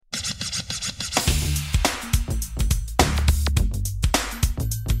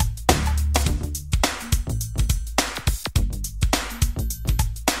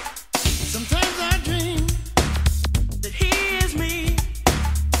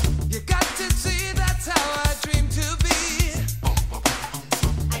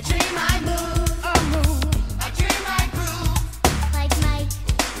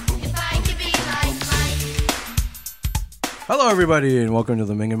everybody, and welcome to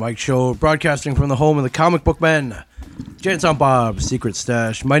the Ming and Mike Show, broadcasting from the home of the comic book men, Jay and Silent Bob's Secret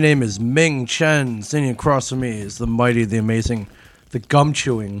Stash. My name is Ming Chen. Sitting across from me is the mighty, the amazing, the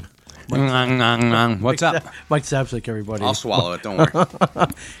gum-chewing What's up? Mike Sapsik, everybody. I'll swallow it, don't worry.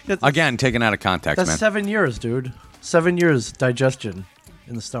 Again, taken out of context, That's man. 7 years, dude. 7 years digestion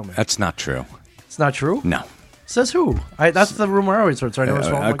in the stomach. That's not true. It's not true? No. Says who? That's the rumor I always heard, so I know it's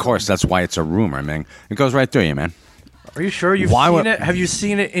wrong. Of course, that's why it's a rumor, man. It goes right through you, man. Are you sure you've seen it? Have you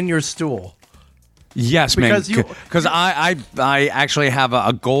seen it in your stool? Yes, man. Because I actually have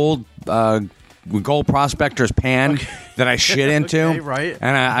a gold prospector's pan that I shit into. Okay, right.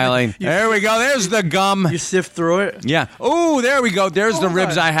 And I like, there we go. There's the gum. You sift through it? Yeah. Oh, there we go. There's the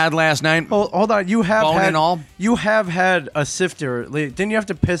ribs I had last night. Hold on. You have Bone had, and all? You have had a sifter. Didn't you have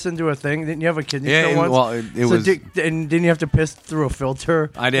to piss into a thing? Didn't you have a kidney stone once? Well, it was... and didn't you have to piss through a filter?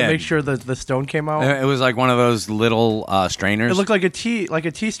 I did. To make sure that the stone came out? It was like one of those little strainers. It looked like a tea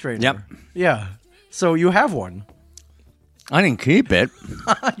strainer. Yep. Yeah. So you have one. I didn't keep it.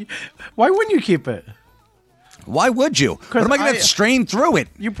 Why wouldn't you keep it? Why would you? What am I going to strain through it?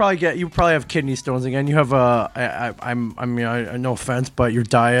 You probably have kidney stones again. You have no offense, but your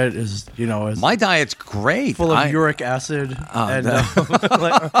diet is my diet's great, full of uric acid. Holy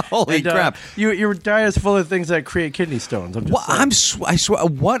crap! Your diet is full of things that create kidney stones. I swear.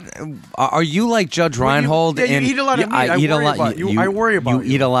 What are you like, Judge Reinhold? You eat a lot of meat. I worry about you.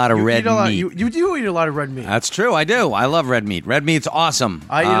 You eat a lot of red meat. You do eat a lot of red meat. That's true. I do. I love red meat. Red meat's awesome.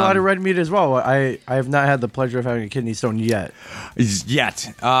 I eat a lot of red meat as well. I have not had the pleasure of having a kidney stone yet.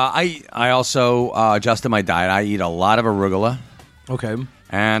 I also adjusted my diet. I eat a lot of arugula. Okay.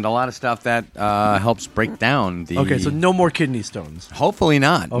 And a lot of stuff that helps break down the... Okay, so no more kidney stones. Hopefully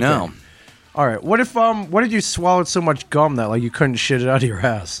not, okay. No. All right, what if you swallowed so much gum that you couldn't shit it out of your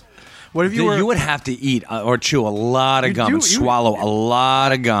ass? What if you would have to eat or chew a lot of gum and swallow a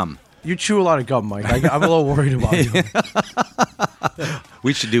lot of gum. You chew a lot of gum, Mike. I'm a little worried about you.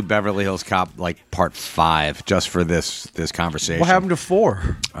 We should do Beverly Hills Cop part 5 just for this conversation. What happened to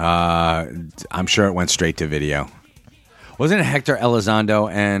 4? I'm sure it went straight to video. Wasn't it Hector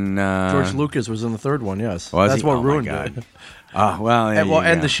Elizondo and George Lucas was in the third one? Yes, that's what ruined it. And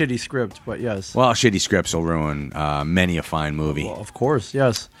the shitty script, but yes. Well, shitty scripts will ruin many a fine movie. Well, of course,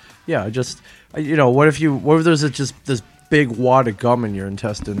 yes, yeah. What if there's just this big wad of gum in your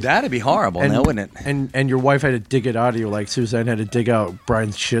intestines? That'd be horrible, wouldn't it? And your wife had to dig it out of you, like Suzanne had to dig out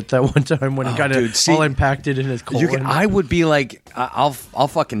Brian's shit that one time when he got it all impacted in his colon. I would be like, I'll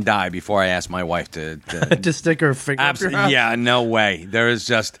fucking die before I ask my wife to to stick her finger up your ass? Yeah, no way. There is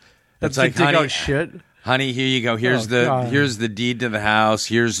just that's like, dig out shit. Honey, here you go. Here's the deed to the house.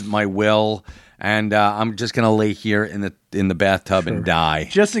 Here's my will. And I'm just gonna lay here in the bathtub and die.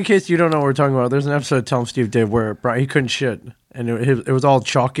 Just in case you don't know what we're talking about, there's an episode of Tell 'em Steve Dave where he couldn't shit, and it was all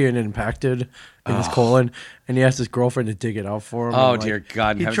chalky and impacted in his colon, and he asked his girlfriend to dig it out for him. Oh dear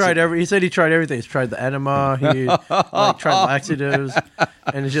God! He said he tried everything. He's tried the enema. He tried laxatives,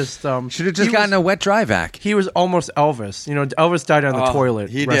 and it just should have just gotten a wet dry vac. He was almost Elvis. Elvis died on the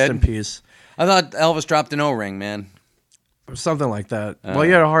toilet. He Rest did. in peace. I thought Elvis dropped an O-ring, man. Or something like that. Well, he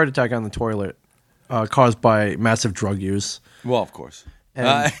had a heart attack on the toilet. Caused by massive drug use. Well, of course.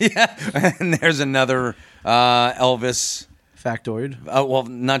 And there's another Elvis factoid. Well,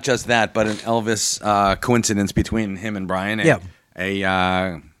 not just that, but an Elvis coincidence between him and Brian.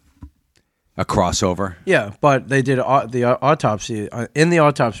 A crossover. Yeah, but they did the autopsy. In the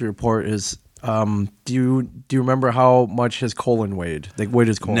autopsy report is. Do you remember how much his colon weighed? They weighed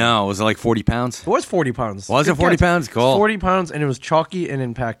his colon. No, was it like 40 pounds? It was 40 pounds. Was it 40 pounds? Cool. 40 pounds, and it was chalky and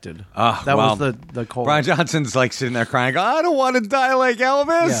impacted. That was the colon. Brian Johnson's sitting there crying, I don't want to die like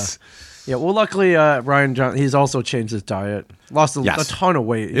Elvis. Yeah. Well, luckily, Brian Johnson, he's also changed his diet. Lost a ton of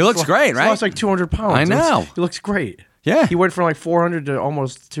weight. He looks great, right? He lost 200 pounds. I know. He looks great. Yeah. He went from 400 to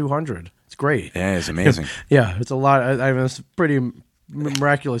almost 200. It's great. Yeah, it's amazing. Yeah, it's a lot. I mean, it's pretty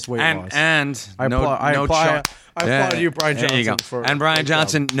miraculous weight loss. And I applaud you, Brian Johnson. There you go. And Brian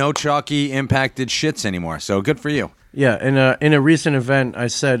Johnson, no chalky impacted shits anymore. So good for you. Yeah, in a recent event, I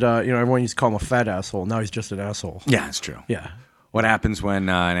said, everyone used to call him a fat asshole. Now he's just an asshole. Yeah, it's true. Yeah. What happens when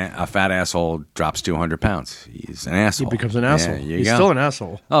a fat asshole drops 200 pounds? He's an asshole. He becomes an asshole. Yeah, he's still an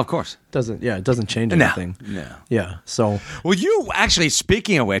asshole. Oh, of course. It doesn't change anything. No. Yeah. So. Well, you actually,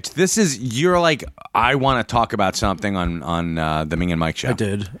 speaking of which, you're like, I want to talk about something on the Ming and Mike show. I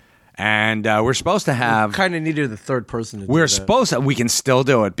did. And we're supposed to have... We kind of needed the third person to do We're that. supposed to... We can still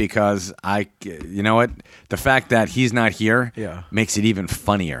do it because you know what? The fact that he's not here makes it even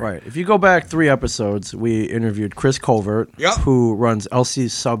funnier. Right. If you go back 3 episodes, we interviewed Chris Covert, who runs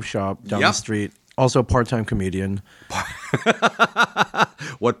LC's Sub Shop down the street Also a part-time comedian.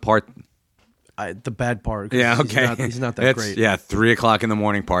 What part? The bad part. Yeah, okay. He's not that great. Yeah, 3:00 in the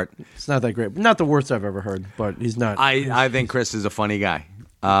morning part. It's not that great. Not the worst I've ever heard, but he's not. I think Chris is a funny guy.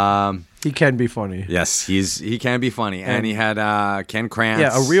 He can be funny. Yes, he can be funny. And he had Ken Krantz.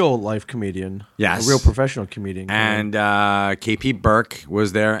 Yeah, a real-life comedian. Yes. A real professional comedian. And KP Burke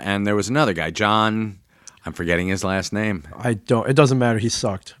was there, and there was another guy, John... I'm forgetting his last name. It doesn't matter. He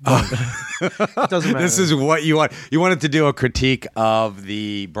sucked. But it doesn't matter. This is what you want. You wanted to do a critique of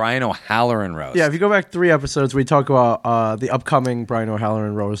the Brian O'Halloran roast. Yeah, if you go back 3 episodes, we talk about the upcoming Brian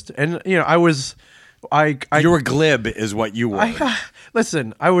O'Halloran roast. And, you know, you were glib is what you were.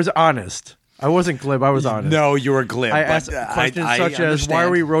 Listen, I was honest. I wasn't glib. I was honest. No, you were glib. I asked questions such as, why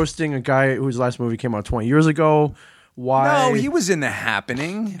are we roasting a guy whose last movie came out 20 years ago? Why? No, he was in The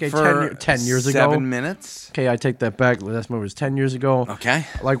Happening for 10 years ago. 7 minutes. Okay, I take that back. Last movie was 10 years ago. Okay.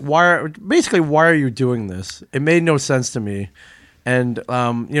 Like, why are you doing this? It made no sense to me. And, you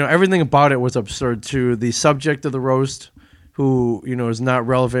know, everything about it was absurd too. The subject of the roast, who, you know, is not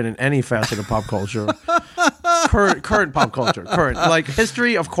relevant in any facet of pop culture. current pop culture. Like,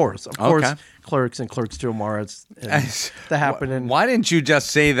 history, of course. Okay. Clerks and Clerks 2 Mara. The Happening. Why didn't you just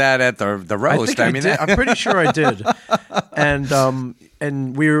say that at the roast? I did. I'm pretty sure I did. And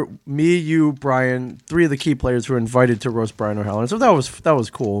me, you, Brian, 3 of the key players who were invited to roast Brian O'Halloran. So that was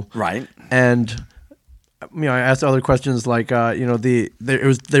cool. Right. And you know, I asked other questions like you know, they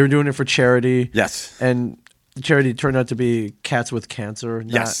were doing it for charity. Yes. And the charity turned out to be Cats with Cancer.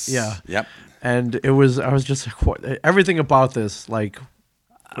 Yes. Yeah. Yep. And I was just like, what? Everything about this, like,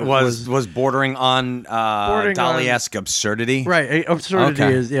 was bordering on Dali-esque absurdity. Right, absurdity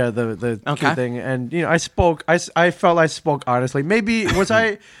is the key thing. And you know, I felt I spoke honestly. Maybe was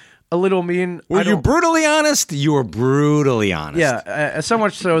I a little mean? Were you brutally honest? You were brutally honest. Yeah, so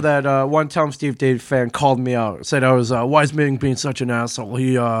much so that one Tom Steve Dave fan called me out, said I was why is Ming being such an asshole?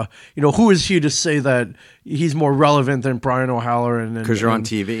 He, you know, who is he to say that he's more relevant than Brian O'Halloran? Because you're on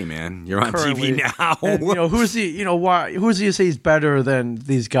TV, man. You're on TV now. And, you know, who's he? You know, why? Who's he to say he's better than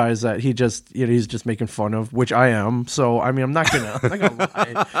these guys that he just, you know, he's just making fun of? Which I am. So I mean, I'm not gonna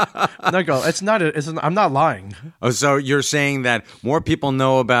lie. I'm not lying. Oh, so you're saying that more people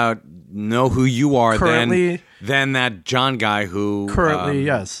know who you are currently, than that John guy who currently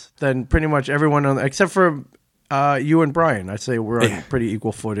yes, than pretty much everyone on except for you and Brian. I'd say we're on pretty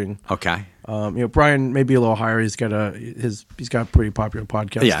equal footing. Okay. You know, Brian may be a little higher. He's got a pretty popular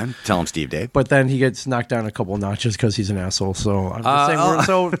podcast. Yeah, tell him Steve Dave. But then he gets knocked down a couple notches because he's an asshole. So I'm just saying.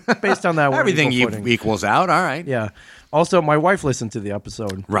 So based on that, everything equals out. All right. Yeah. Also, my wife listened to the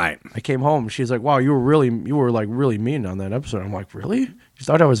episode. Right. I came home. She's like, "Wow, you were really mean on that episode." I'm like, "Really? You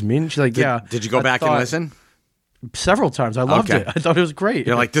thought I was mean?" She's like, "Yeah." Did you go back and listen? Several times. I loved it. I thought it was great.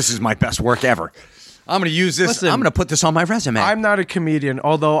 You're like, "This is my best work ever. I'm going to use this. Listen, I'm going to put this on my resume." I'm not a comedian,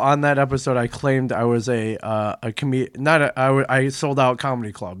 although on that episode I claimed I was a comedian. I sold out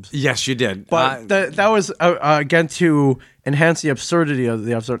comedy clubs. Yes, you did. But that was again to enhance the absurdity of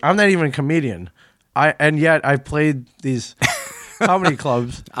the episode. I'm not even a comedian. And yet I played these comedy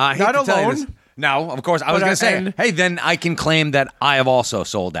clubs. Not alone. No, of course. I was going to say, hey, then I can claim that I have also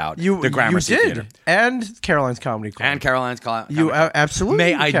sold out the Gramercy Theater. And Caroline's Comedy Club. And Caroline's Comedy You Club. Absolutely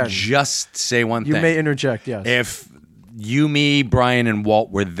May I just say one thing? You may interject, yes. If you, me, Brian, and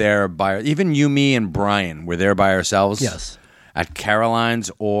Walt were there even you, me, and Brian were there by ourselves. Yes. At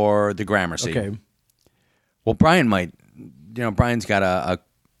Caroline's or the Gramercy. Okay. Well, Brian might, you know, Brian's got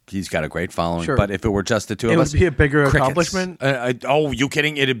he's got a great following, sure. But if it were just the two of us, it would be a bigger crickets. accomplishment. You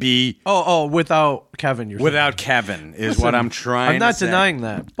kidding? It'd be without Kevin. Without Kevin is what I'm trying. I'm not to say. denying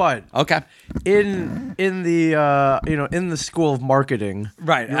that, but okay. In the in the school of marketing,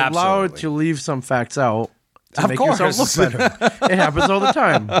 right? You're absolutely. allowed to leave some facts out. To make course. yourself look better. It happens all the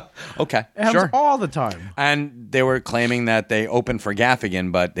time. Okay, it happens all the time. And they were claiming that they opened for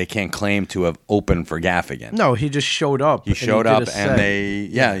Gaffigan, but they can't claim to have opened for Gaffigan. No, he just showed up. He showed up, and he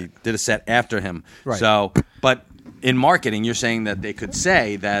did a set after him. Right. So, but in marketing, you're saying that they could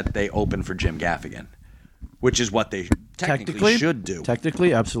say that they opened for Jim Gaffigan, which is what they technically should do.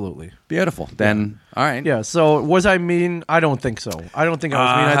 Technically, absolutely. Beautiful. Then, all right. Yeah. So, was I mean? I don't think so. I don't think I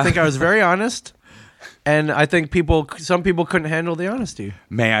was mean. I think I was very honest. And I think some people couldn't handle the honesty.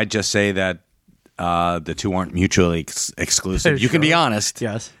 May I just say that the two aren't mutually exclusive. You can be honest,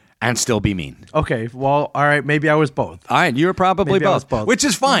 yes, and still be mean. Okay, well, all right. Maybe I was both. All right, you were probably both, which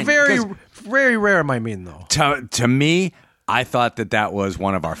is fine. Very rare am I mean though. To me, I thought that was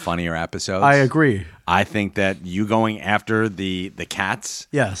one of our funnier episodes. I agree. I think that you going after the cats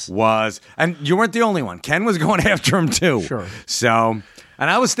was, and you weren't the only one. Ken was going after him too. Sure. So, and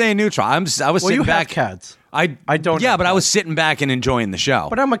I was staying neutral. I was sitting you back. Have cats. I don't. Yeah, but cats. I was sitting back and enjoying the show.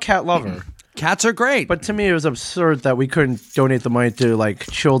 But I'm a cat lover. Cats are great. But to me, it was absurd that we couldn't donate the money to like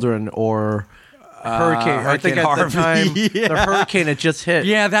children or hurricane. I think Harvey. At the time, the hurricane had just hit.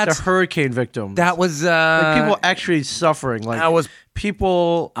 Yeah, that's the hurricane victims. That was like people actually suffering. Like that was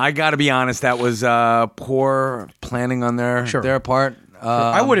people. I got to be honest. That was poor planning on their part.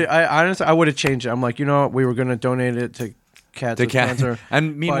 I would have changed it. I'm like, you know what? We were going to donate it to cats with cancer.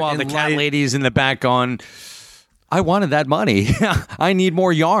 And meanwhile, the cat lady's in the back on. I wanted that money. I need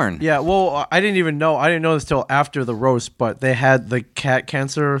more yarn. Yeah, well, I didn't even know. I didn't know this till after the roast, but they had the cat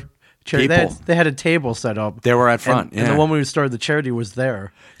cancer charity. They had a table set up. They were at front. And the woman who started the charity was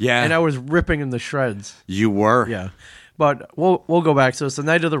there. Yeah. And I was ripping in the shreds. You were? Yeah. But we'll go back. So it's the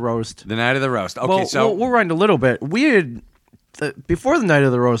night of the roast. The night of the roast. Okay, well, so we'll rewind a little bit. We had before the night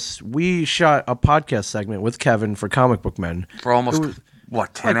of the roast, we shot a podcast segment with Kevin for Comic Book Men. For almost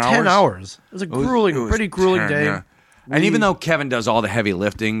 10 hours? 10 hours. It was a pretty grueling day. Yeah. And even though Kevin does all the heavy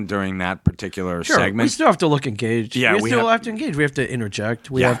lifting during that particular segment, we still have to look engaged. Yeah, we still have to engage. We have to interject.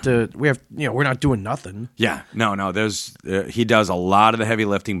 We have, we're not doing nothing. Yeah, no. There's he does a lot of the heavy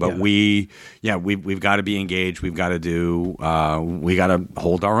lifting, but we've got to be engaged. We've got to do. We got to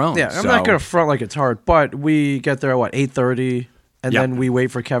hold our own. Yeah, I'm not going to front like it's hard, but we get there at 8:30. And then we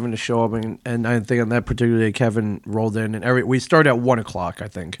wait for Kevin to show up, and I think on that particular day, Kevin rolled in, and we started at 1 o'clock, I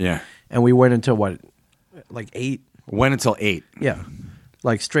think. Yeah, and we went until like 8. Went until 8. Yeah,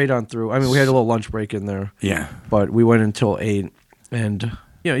 like straight on through. I mean, we had a little lunch break in there. Yeah, but we went until 8, and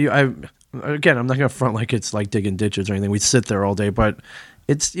I'm not gonna front like it's like digging ditches or anything. We sit there all day, but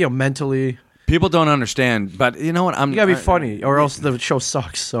it's mentally. People don't understand, but you know what? You gotta be funny, or else the show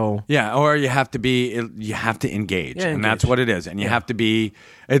sucks. So yeah, or you have to engage, and that's what it is. And you have to be.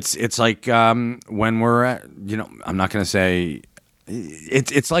 It's like when we're at, I'm not gonna say.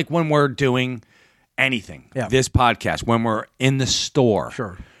 It's like when we're doing anything. Yeah. This podcast, when we're in the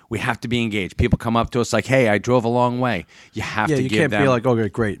store, we have to be engaged. People come up to us like, "Hey, I drove a long way." You have to give them. You can't be like, "Okay,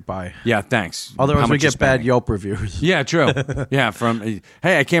 great, bye." Yeah, thanks. Otherwise, we get bad Yelp reviews. Yeah, true. Yeah,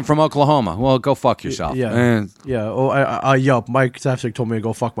 hey, I came from Oklahoma. Well, go fuck yourself. Yeah. Oh, I Yelp. Mike Zapsik told me to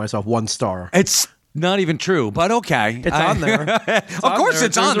go fuck myself. 1 star. It's not even true, but okay. It's on there. Of course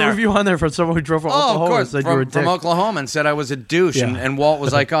it's on there. There's a review on there for someone who drove from Oklahoma. Of course, said you were a dick. From Oklahoma and said I was a douche. Yeah. And Walt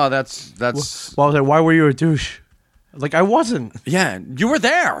was like, "Oh, that's." Well, I was like, "Why were you a douche?" Like, I wasn't. Yeah, you were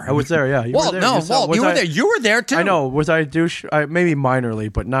there. I was there, yeah. Walt, you were there. You were there, too. I know. Was I a douche? Maybe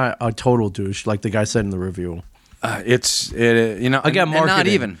minorly, but not a total douche, like the guy said in the review. Again, marketing. And not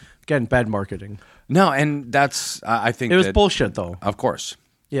even. Again, bad marketing. No, and that's, I think it was bullshit, though. Of course.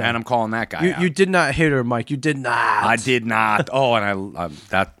 Yeah. And I'm calling that guy out. You did not hate her, Mike. You did not. I did not. Oh, and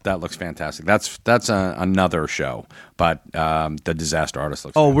that looks fantastic. That's another show, but the Disaster Artist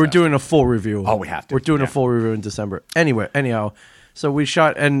looks fantastic. We're doing a full review. Oh, we have to. We're doing a full review in December. Anyhow, so we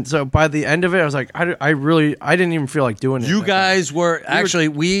shot, and so by the end of it, I was like, I didn't even feel like doing it. You guys were,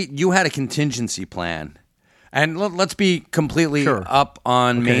 you had a contingency plan. And let's be completely up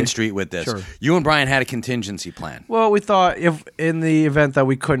on Main Street with this. Sure. You and Brian had a contingency plan. Well, we thought if in the event that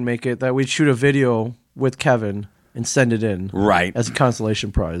we couldn't make it, that we'd shoot a video with Kevin and send it in. Right. As a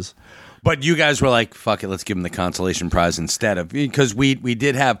consolation prize. But you guys were like, fuck it, let's give him the consolation prize instead of, because we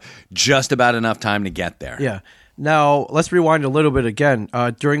did have just about enough time to get there. Yeah. Now, let's rewind a little bit again.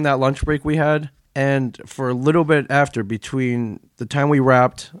 During that lunch break we had, and for a little bit after, between the time we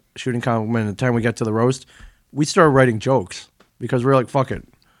wrapped shooting Comic Men and the time we got to the roast, we started writing jokes because we were like, fuck it.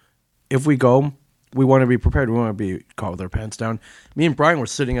 If we go, we want to be prepared. We want to be caught with our pants down. Me and Brian were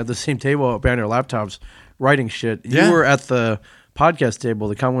sitting at the same table behind our laptops writing shit. Yeah. You were at the podcast table,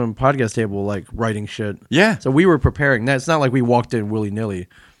 the Common podcast table, like writing shit. Yeah. So we were preparing. It's not like we walked in willy-nilly.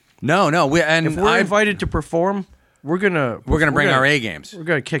 No. If we're invited to perform, we're gonna bring our A games. We're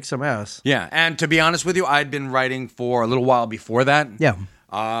gonna kick some ass. Yeah. And to be honest with you, I'd been writing for a little while before that. Yeah.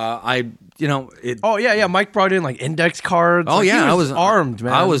 Mike brought in like index cards. Oh, yeah. I was armed,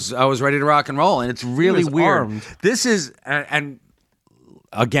 man. I was ready to rock and roll, and it's really weird. Armed. This is, and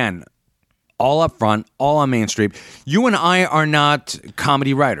again, all up front, all on Main Street. You and I are not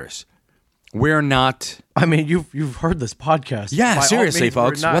comedy writers. We're not. I mean, you've heard this podcast. Yeah, seriously,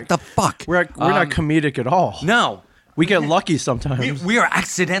 folks. What the fuck? We're not comedic at all. No. We get lucky sometimes. We are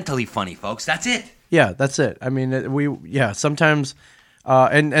accidentally funny, folks. That's it. Yeah, that's it. I mean, sometimes,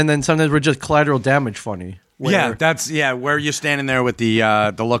 and then sometimes we're just collateral damage funny. Where you're standing there with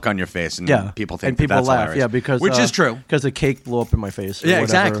the look on your face, and people think people that's laugh, hilarious. Which is true, because the cake blew up in my face. Or whatever.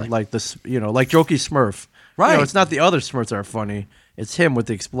 Exactly. Like this, like Jokey Smurf. Right. It's not the other Smurfs that are funny. It's him with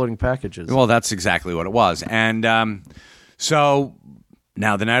the exploding packages. Well, that's exactly what it was, and so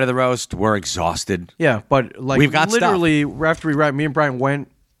now the night of the roast, we're exhausted. Yeah, but like we've got literally after we wrapped, me and Brian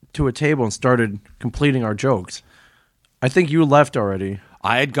went to a table and started completing our jokes. I think you left already.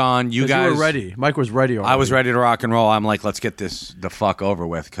 I had gone. You guys were ready. Mike was ready already. I was ready to rock and roll. I'm like, let's get this the fuck over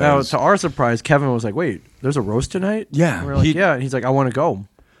with. Now, to our surprise, Kevin was like, "Wait, there's a roast tonight?" Yeah, and we're like, "Yeah." And he's like, "I want to go.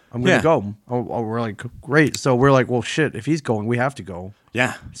 I'm going to go." Oh, we're like, "Great." So we're like, "Well, shit. If he's going, we have to go."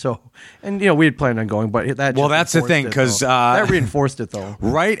 Yeah. So, and we had planned on going, but that. Well, that's the thing because that reinforced it though.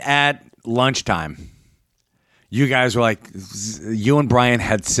 Right at lunchtime, you guys were like, you and Brian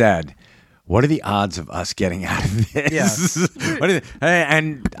had said, what are the odds of us getting out of this? Yeah.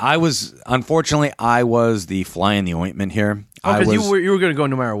 And I was the fly in the ointment here. Because you were going to go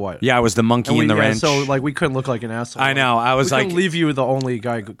no matter what. Yeah, I was the monkey in the wrench. So we couldn't look like an asshole. I know. I was we couldn't leave you the only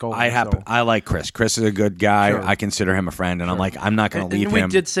guy going. I like Chris. Chris is a good guy. Sure. I consider him a friend, and I'm like, I'm not going to leave him. We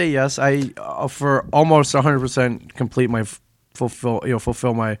did say yes. I for almost 100% complete my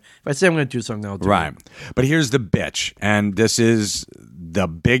fulfill my. If I say I'm going to do something, I'll do it. But here's the bitch, and this is the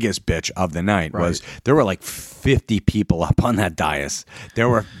biggest bitch of the night. Was there were like 50 people up on that dais. There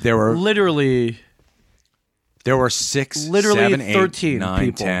were literally. There were 6, literally 7, 8, 13 9,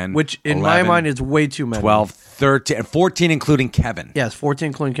 people, 10, which in 11, my mind is way too many. 12, 13, 14 including Kevin. Yes, 14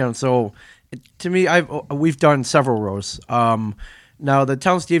 including Kevin. So to me, we've done several roasts. Now the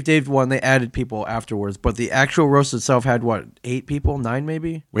Tell 'em Steve Dave one, they added people afterwards, but the actual roast itself had 8 people, 9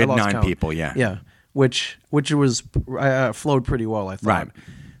 maybe. We had 9 people, yeah. Yeah, which was flowed pretty well, I thought. Right.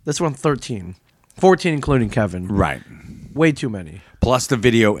 This one 13, 14 including Kevin. Right. Way too many. Plus the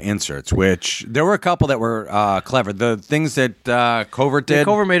video inserts, which there were a couple that were clever. The things that Covert did. Yeah,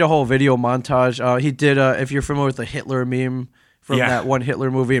 Covert made a whole video montage. He did, if you're familiar with the Hitler meme from that one Hitler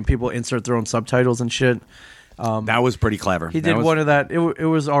movie, and people insert their own subtitles and shit. That was pretty clever. He did one of that. It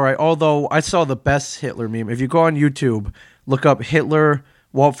was all right. Although I saw the best Hitler meme. If you go on YouTube, look up Hitler,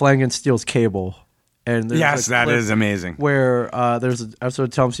 Walt Flanagan steals cable. And yes, that is amazing. Where there's an episode of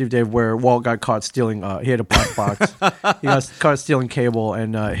Tell 'em Steve Dave where Walt got caught stealing. He had a black box. He got caught stealing cable,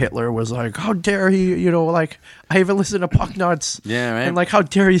 and Hitler was like, "How dare he? I even listened to Puck Nuts. Yeah, right. And how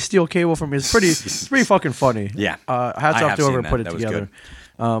dare he steal cable from me? It's pretty fucking funny. Yeah. Hats off to whoever put it together.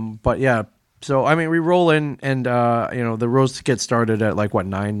 But yeah. So we roll in, and the roast gets started at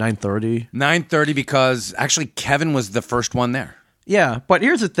 9:30. 9:30 because actually Kevin was the first one there. Yeah, but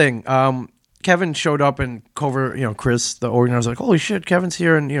here's the thing. Kevin showed up, and Covert, Chris, the organizer, was like, "Holy shit, Kevin's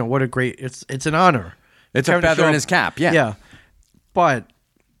here!" And what a great! It's an honor. It's Kevin a feather in his cap. Yeah, yeah. But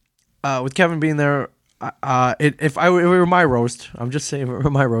with Kevin being there, if it were my roast, I'm just saying, if it were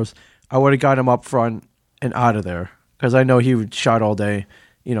my roast, I would have got him up front and out of there because I know he would shot all day.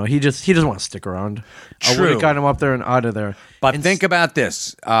 He doesn't want to stick around. True. I would have got him up there and out of there. But think about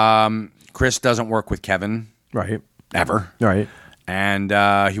this: Chris doesn't work with Kevin, right? Ever, right? And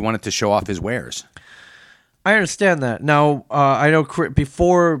he wanted to show off his wares. I understand that. Now, I know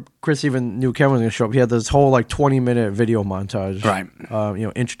before Chris even knew Kevin was going to show up, he had this whole 20-minute video montage. Right.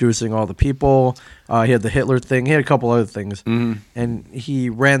 Introducing all the people. He had the Hitler thing. He had a couple other things. Mm-hmm. And he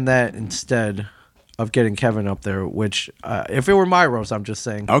ran that instead of getting Kevin up there, which, if it were my roast, I'm just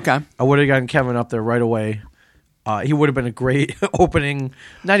saying. Okay. I would have gotten Kevin up there right away. He would have been a great opening,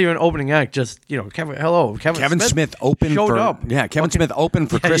 not even opening act, just, Kevin, hello. Kevin Smith opened showed up. Yeah, Kevin Smith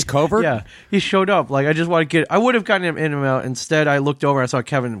opened for Chris Covert. Yeah, he showed up. I just want to I would have gotten him in and out. Instead, I looked over, I saw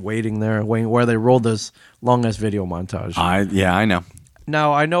Kevin waiting where they rolled this long-ass video montage. I know.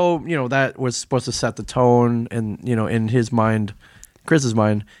 Now, I know, that was supposed to set the tone and, in his mind, Chris's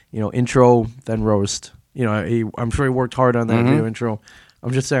mind, intro, then roast. I'm sure he worked hard on that video intro.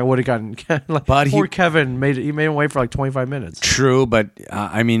 I'm just saying I would have gotten poor Kevin made him wait for 25 minutes. True, but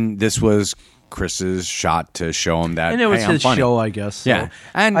this was Chris's shot to show him that, and it was his funny. show, I guess. So yeah,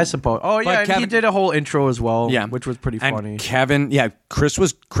 and I suppose. Oh yeah, Kevin, he did a whole intro as well. Yeah, which was pretty funny. Kevin, Chris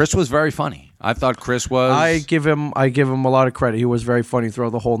was very funny. I thought Chris was. I give him a lot of credit. He was very funny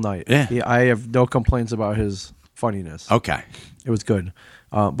throughout the whole night. Yeah, I have no complaints about his funniness. Okay, it was good.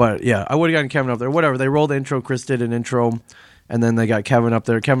 But yeah, I would have gotten Kevin up there. Whatever, they rolled the intro. Chris did an intro. And then they got Kevin up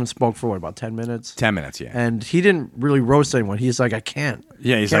there. Kevin spoke for about 10 minutes? 10 minutes, yeah. And he didn't really roast anyone. He's like, I can't.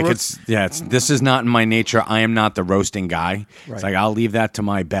 Yeah, he's like, this is not in my nature. I am not the roasting guy. Right. It's like, I'll leave that to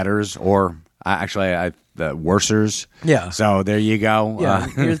my betters or the worsers. Yeah. So there you go. Yeah,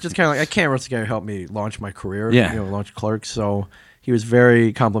 he was just kind of like, I can't roast a guy who helped me launch my career. Yeah. Launch Clerks. So he was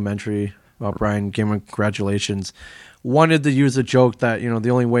very complimentary. Brian, gave him congratulations. Wanted to use a joke that the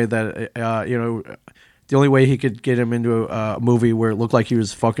only way that the only way he could get him into a movie where it looked like he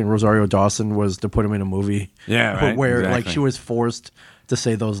was fucking Rosario Dawson was to put him in a movie. Yeah, right. Where exactly. like she was forced to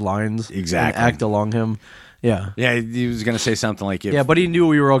say those lines. Exactly. And act along him. Yeah. Yeah, he was going to say something like... Yeah, but he knew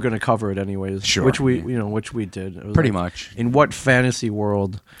we were all going to cover it anyways. Sure. Which we did. It was pretty like, much. In what fantasy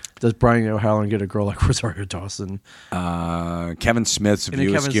world does Brian O'Halloran get a girl like Rosario Dawson? Kevin Smith's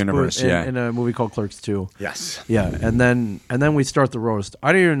View Askew Universe. In a movie called Clerks 2. Yes. Yeah, and then we start the roast.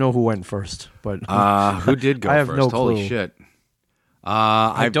 I don't even know who went first, but who did go I have first? no Holy clue. shit!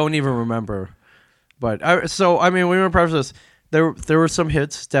 I don't even remember. But we want to preface this. There were some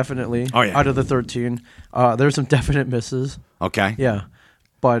hits, definitely. Oh, yeah. Out of the 13, there's some definite misses. Okay. Yeah,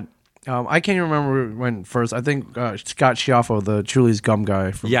 but I can't even remember who went first. I think Scott Schiaffo, the Chuli's Gum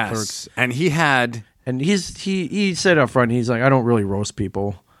guy from Clerks. And he had, and he said up front, he's like, I don't really roast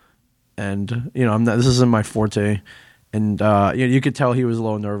people, and I'm not. This isn't my forte. And you could tell he was a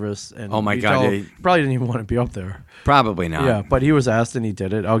little nervous. And oh my god, he probably didn't even want to be up there. Probably not. Yeah, but he was asked and he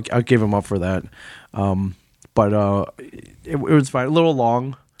did it. I'll give him up for that. But it was fine. A little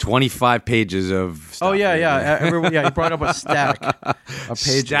long. 25 pages of stuff. Oh yeah. He brought up a stack of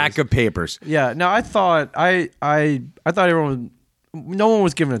pages. Stack of papers. Yeah. Now I thought everyone, no one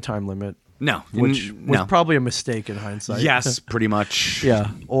was given a time limit. No, which was probably a mistake in hindsight. Yes, pretty much.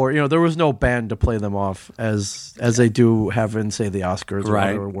 Yeah, or there was no band to play them off as they do have in say the Oscars or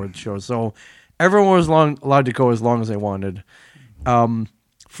other award shows. So everyone was allowed to go as long as they wanted.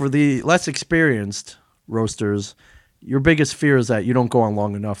 For the less experienced roasters, your biggest fear is that you don't go on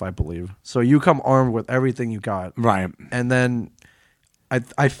long enough, I believe. So you come armed with everything you got, right? And then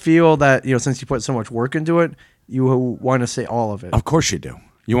I feel that since you put so much work into it, you want to say all of it. Of course you do.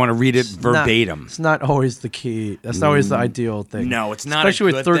 You want to read it verbatim. It's not always the key. That's not always the ideal thing. No, it's not.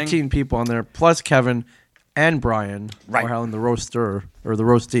 Especially with 13 people on there, plus Kevin and Brian, O'Halloran, the roaster or the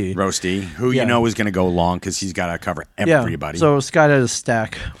roastee, who you know is going to go long because he's got to cover everybody. So Scott had a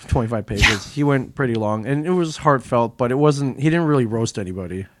stack of 25 pages. Yeah. He went pretty long, and it was heartfelt, but it wasn't. He didn't really roast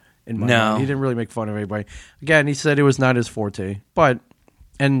anybody. In my mind. He didn't really make fun of anybody. Again, he said it was not his forte,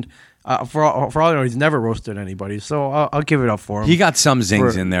 for all I know, he's never roasted anybody, so I'll give it up for him. He got some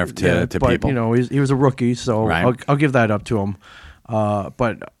zings in there to people. He was a rookie, so I'll give that up to him.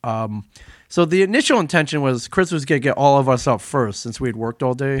 So the initial intention was Chris was going to get all of us up first since we had worked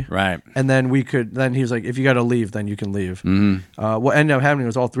all day. Right. And then then he was like, if you got to leave, then you can leave. Mm-hmm. What ended up happening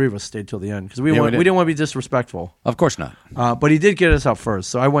was all three of us stayed till the end because we didn't want to be disrespectful. Of course not. But he did get us up first.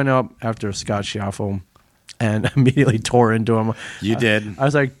 So I went up after Scott Schiaffo and immediately tore into him. You did. I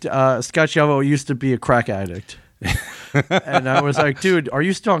was like, Scott Schiaffo used to be a crack addict. And I was like, dude, are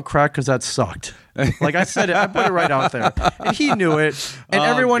you still on crack? Because that sucked. Like I said it, I put it right out there. And he knew it. And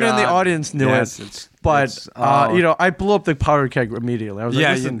everyone in the audience knew it. But, I blew up the powder keg immediately. I was like,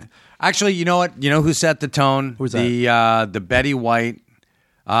 listen. Actually, you know what? You know who set the tone? Who's that? The Betty White.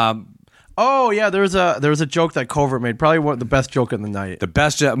 Oh yeah, there was a joke that Covert made. Probably the best joke of the night. The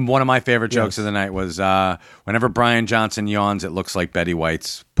best, one of my favorite jokes of the night was whenever Brian Johnson yawns, it looks like Betty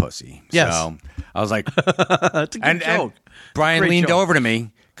White's pussy. Yes. So I was like, that's a good joke. And Brian leaned over to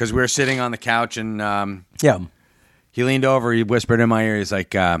me because we were sitting on the couch, and he leaned over. He whispered in my ear. He's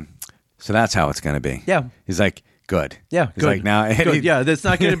like, "So that's how it's going to be." Yeah. He's like, "Good." Yeah, He's like, "Now, good. Yeah, there's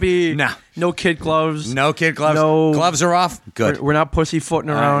not going to be no kid gloves. No kid gloves. No, gloves are off. Good. We're not pussyfooting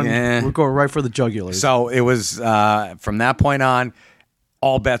around. We're going right for the jugular." So it was from that point on,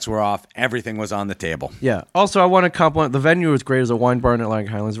 all bets were off. Everything was on the table. Yeah. Also, I want to compliment the venue was great. It was a wine bar in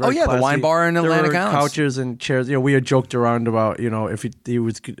Atlantic Highlands. Very classy. The wine bar in Atlantic Highlands. Couches and chairs. We had joked around about if he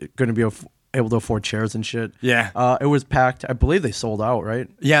was going to be able to afford chairs and shit. Yeah. It was packed. I believe they sold out, right?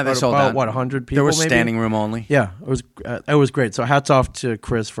 Yeah, they sold out. What, 100 people? There was maybe? Standing room only. Yeah, it was great. So hats off to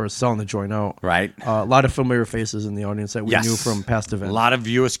Chris for selling the joint out. Right. A lot of familiar faces in the audience that we knew from past events. A lot of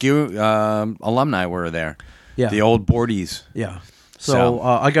View Askew alumni were there. Yeah. The old boardies. Yeah. So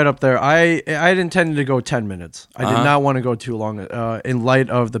I got up there. I had intended to go 10 minutes. I did not want to go too long. In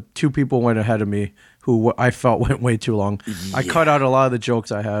light of the two people went ahead of me who I felt went way too long. Yeah. I cut out a lot of the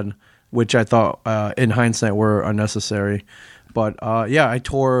jokes I had, which I thought in hindsight were unnecessary. But I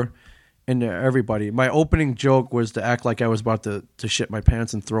tore into everybody. My opening joke was to act like I was about to shit my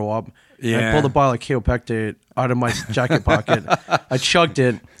pants and throw up. Yeah. I pulled a bottle of Kaopectate out of my jacket pocket. I chugged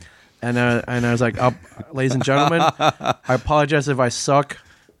it. And I was like, ladies and gentlemen, I apologize if I suck.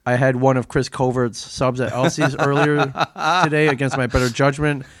 I had one of Chris Covert's subs at Elsie's earlier today against my better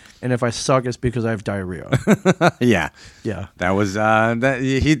judgment. and if I suck, it's because I have diarrhea. Yeah. Yeah. That was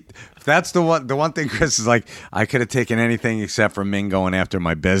that's the one thing Chris is like, I could have taken anything except for Ming going after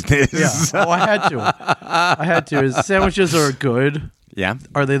my business. Yeah. Oh, I had to. His sandwiches are good. Yeah.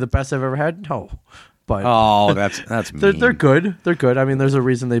 Are they the best I've ever had? No. But that's they're mean. good. They're good. I mean, there's a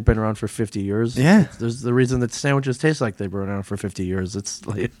reason they've been around for 50 years. Yeah. There's the reason that sandwiches taste like they've been around for 50 years. It's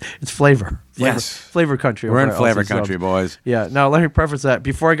flavor. Yes. Flavor country. We're in flavor country, boys. Yeah. Now, let me preface that.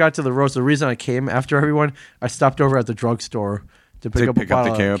 Before I got to the roast, the reason I came after everyone, I stopped over at the drugstore to pick up a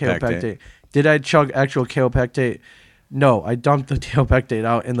bottle of Kaopectate. Did I chug actual Kaopectate? No, I dumped the Kaopectate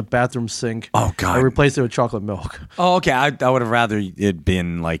out in the bathroom sink. Oh, God. I replaced it with chocolate milk. Oh, okay. I would have rather it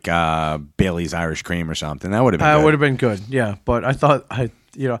been like Bailey's Irish Cream or something. That would have been good. Would have been good, yeah. But I thought,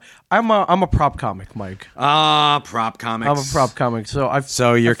 I'm a prop comic, Mike. Prop comics. I'm a prop comic.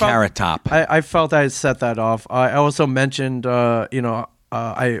 So you're Carrot Top. I felt I had set that off. I also mentioned, I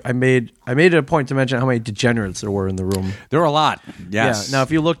made it a point to mention how many degenerates there were in the room. There were a lot. Yes. Yeah. Now,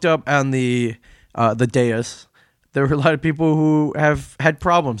 if you looked up on the dais, there were a lot of people who have had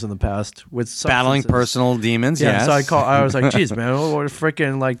problems in the past with substances. Battling personal demons. Yeah, yes. so I was like, geez, man, what a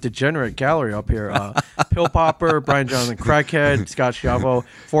freaking degenerate gallery up here. Pill Popper, Brian Johnson, Crackhead, Scott Schiavo,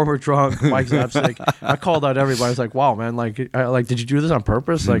 former drunk, Mike Zapsik. I called out everybody. I was like, wow, man, did you do this on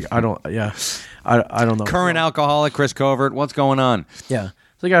purpose? I don't know. Current alcoholic Chris Covert, what's going on? Yeah,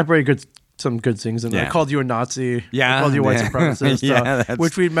 so I got some good things in there. Yeah. I called you a Nazi. Yeah. I called you a white supremacist.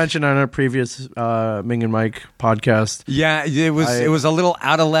 Which we mentioned on our previous Ming and Mike podcast. Yeah, it was a little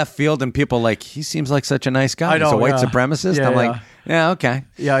out of left field, and people he seems like such a nice guy. I know, he's a white supremacist. Yeah, I'm like, yeah, okay.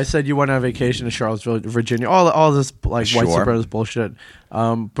 Yeah, I said you went on vacation to Charlottesville, Virginia. All this white supremacist bullshit.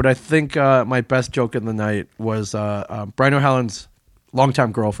 But I think my best joke in the night was Brian O'Halloran's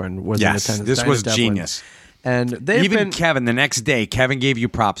longtime girlfriend was in attendance. This Diana was Devlin. genius. And Kevin the next day, Kevin gave you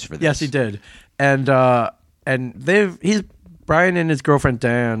props for this. Yes, he did. And Brian and his girlfriend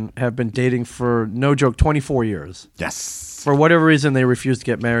Diane have been dating for no joke 24 years. Yes. For whatever reason, they refused to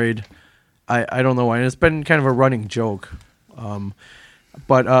get married. I don't know why. And it's been kind of a running joke. When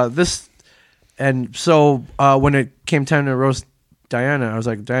it came time to roast Diana, I was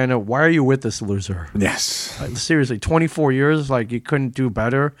like, Diana, why are you with this loser? Yes. Seriously, 24 years, you couldn't do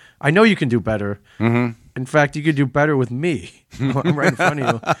better. I know you can do better. Mm-hmm. In fact, you could do better with me. I'm right in front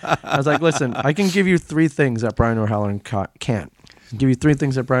of you. I was like, listen, I can give you 3 things that Brian O'Halloran can't. I'll give you 3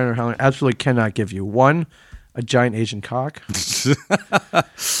 things that Brian O'Halloran absolutely cannot give you. 1, a giant Asian cock.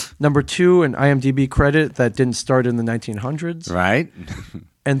 Number 2, an IMDb credit that didn't start in the 1900s. Right.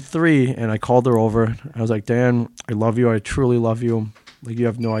 And 3, and I called her over. I was like, Dan, I love you. I truly love you. You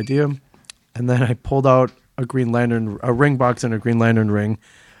have no idea. And then I pulled out a ring box and a Green Lantern ring.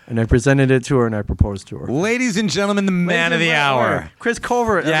 And I presented it to her and I proposed to her. Ladies and gentlemen, the man of the hour. Chris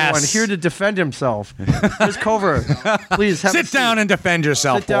Covert, everyone, here to defend himself. Chris Covert, please have Sit down and defend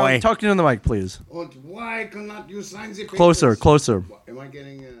yourself, boy. Talk into the mic, please. And why cannot you sign the papers? Closer. Am I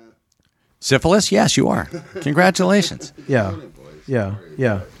getting... Syphilis? Yes, you are. Congratulations. Yeah.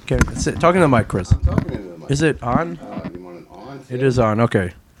 Okay, talking to the mic, Chris. I'm talking into the mic. Is it on? You want it on? It is on,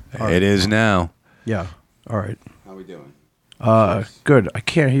 okay. It is now. Yeah, all right. How we doing? Good. I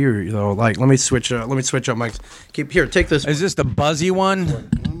can't hear you though. Let me switch up mics. Take this. Is this the buzzy one?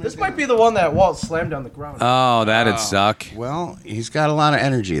 This might be the one that Walt slammed on the ground. Oh, that'd suck. Well, he's got a lot of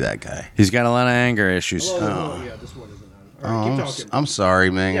energy, that guy. He's got a lot of anger issues. Yeah, this one isn't on. All right, keep talking. I'm sorry,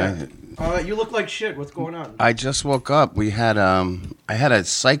 Ming. Yeah. You look like shit. What's going on? I just woke up. I had a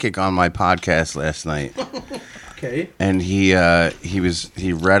psychic on my podcast last night. Okay. And he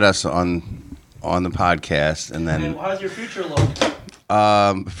read us on the podcast, and then how's your future look?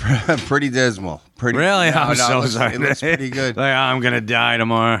 pretty dismal. Really? I'm so sorry. It looks pretty good. I'm gonna die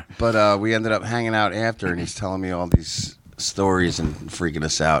tomorrow. But we ended up hanging out after, and he's telling me all these stories and freaking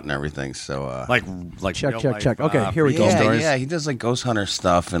us out and everything. So like check. Okay, here we go. Yeah, he does ghost hunter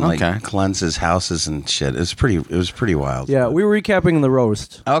stuff and cleanses houses and shit. It was pretty wild. Yeah, we were recapping the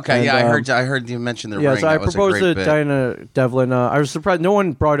roast. Okay, and, I heard you mention the ring. Yeah, so I that was proposed a to great bit. Diana Devlin. I was surprised no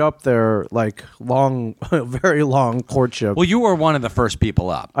one brought up their long, very long courtship. Well, you were one of the first people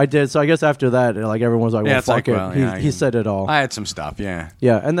up. I did. So I guess after that, everyone was like, "Well, fuck it." He said it all. I had some stuff. Yeah.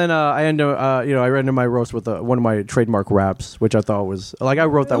 Yeah, and then I ended my roast with one of my trademark raps, which I thought was I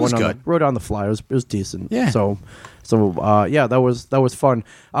wrote that one wrote it on the fly. It was decent. Yeah. So that was fun.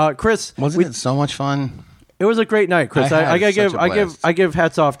 Chris, Wasn't it so much fun? It was a great night, Chris. I give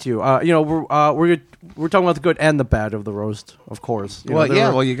hats off to you. We're talking about the good and the bad of the roast, of course. You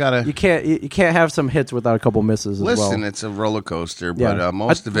gotta. You can't have some hits without a couple misses. Listen, it's a roller coaster, but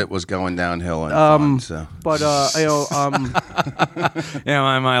most of it was going downhill and fun. So. But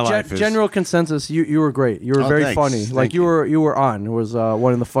my life. General consensus, you were great. You were very funny. Thank you were on. It was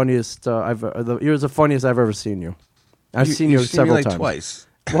one of the funniest. It was the funniest I've ever seen you. I've seen you several times. Twice.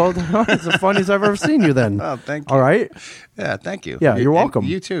 Well, it's the funniest I've ever seen you. Then. Oh, thank you. All right. Yeah, thank you. Yeah, you're welcome.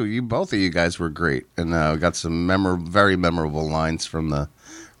 You too. Both of you guys were great, and got some very memorable lines from the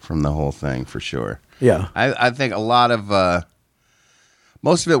whole thing for sure. Yeah, I think a lot of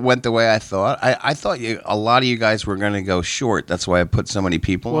most of it went the way I thought. I thought a lot of you guys were going to go short. That's why I put so many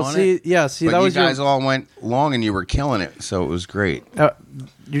people on it. But that you guys all went long, and you were killing it. So it was great.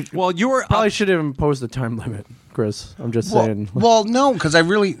 You were probably should have imposed a time limit. Chris, I'm just saying. Well, no, because I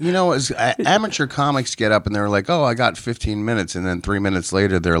really, as amateur comics get up and they're like, "Oh, I got 15 minutes," and then 3 minutes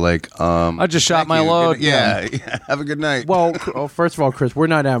later they're like, "I just shot my load." Yeah, have a good night. Well, first of all, Chris, we're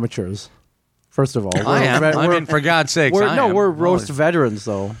not amateurs. First of all, I am. For God's sakes, we're roast veterans,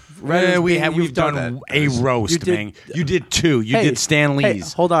 though. We've done a roast, Ming. You did two. You did Stan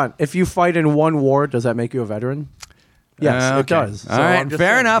Lee's. Hey, hold on. If you fight in one war, does that make you a veteran? Yes, it does. All right,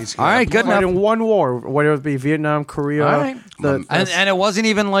 fair enough. All right, good enough. In one war, whether it be Vietnam, Korea, all right. And it wasn't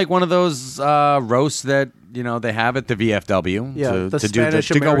even like one of those roasts that they have at the VFW. Yeah, the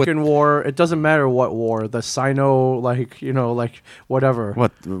Spanish-American War. It doesn't matter what war. The Sino, whatever.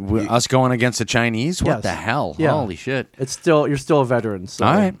 What us going against the Chinese? What the hell? Yeah. Holy shit! You're still a veteran. So.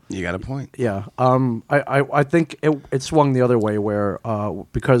 All right, you got a point. Yeah. I think it swung the other way where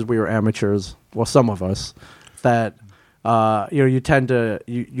because we were amateurs, well, some of us, that. You tend to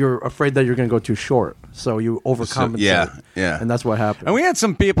you're afraid that you're going to go too short, so you overcompensate. Yeah, and that's what happened. And we had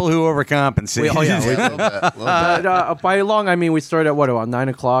some people who overcompensated. We did. By long, I mean we started at about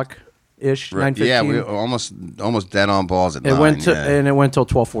 9:00 ish, 9:15. Yeah, we were almost dead on balls at 9. And it went till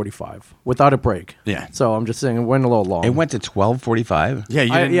 12:45 without a break. Yeah. So I'm just saying it went a little long. It went to 12:45.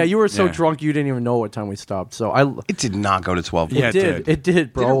 Yeah, you were so drunk you didn't even know what time we stopped. So it did not go to 12:45. Yeah, it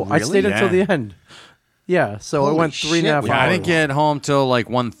did, bro. Did it really? I stayed until the end. Yeah, so it went 3.5 hours. I didn't get home till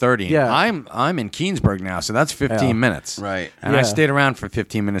 1:30. Yeah. I'm in Keensburg now, so that's 15 minutes. Right. And I stayed around for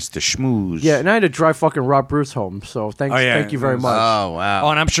 15 minutes to schmooze. Yeah, and I had to drive fucking Rob Bruce home, so thank you very much. Oh, wow. Oh,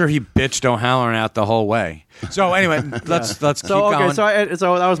 and I'm sure he bitched O'Halloran out the whole way. So anyway, let's keep going. So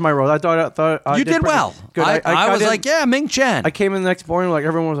that was my road. I thought you did well. Good. I was like, yeah, Ming Chen. I came in the next morning,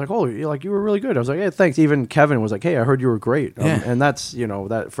 everyone was like, "Oh, you were really good." I was like, "Hey, thanks." Even Kevin was like, "Hey, I heard you were great." And that's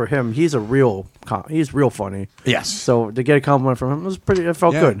that for him, he's real funny. Yes. So to get a compliment from him, it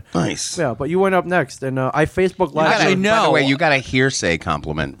felt good. Nice. Yeah, but you went up next, and I Facebook Live. By the way, you got a hearsay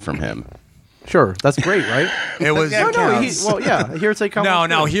compliment from him. Sure, that's great, right? It was hearsay compliment.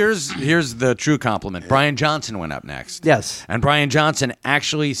 No. Here's the true compliment. Brian Johnson went up next. Yes, and Brian Johnson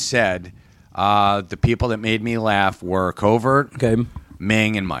actually said the people that made me laugh were Covert,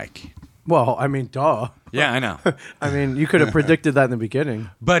 Ming, and Mike. Well, I mean, duh. Yeah, I know. I mean, you could have predicted that in the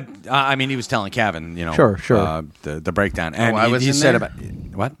beginning. But he was telling Kevin, sure, the breakdown, and he said about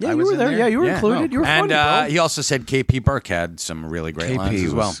what? Yeah, you were there. Yeah, you were included. You were funny, bro. He also said KP Burke had some really great lines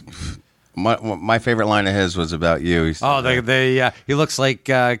as well. My favorite line of his was about you. He said, he looks like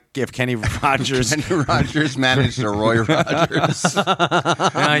if Kenny Rogers managed a Roy Rogers.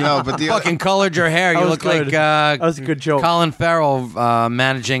 But the fucking colored your hair. You look like that was a good joke. Colin Farrell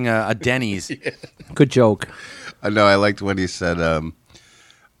managing a Denny's. Yeah. Good joke. No, I liked when he said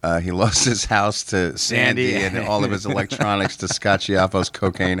he lost his house to Sandy and all of his electronics to Scott Chiappo's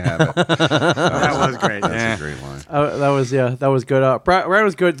cocaine habit. That was great. That's a great line. That was good. Brad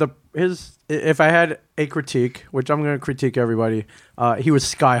was good. If I had a critique, which I'm going to critique everybody, he was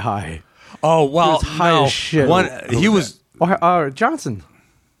sky high. Oh well, he was high as shit. He was Johnson.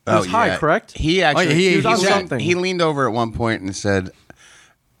 He was high, correct? He actually something. He leaned over at one point and said,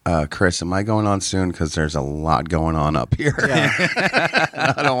 Chris, am I going on soon? Because there's a lot going on up here.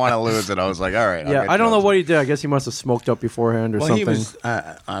 Yeah. I don't want to lose it. I was like, all right. Yeah, I don't know what he did. I guess he must have smoked up beforehand or something. He was,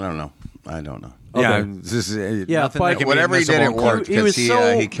 I don't know. Okay. But whatever he did, it worked because he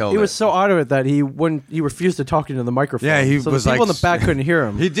killed it. He was so out of it that he refused to talk into the microphone. Yeah, he so was the people in the back couldn't hear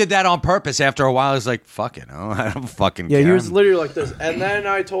him. He did that on purpose. After a while, he's like, "Fuck it, I don't fucking care." Yeah, he was literally like this. And then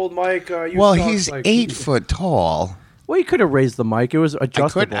I told Mike, he's 8 foot tall. Well, he could have raised the mic. It was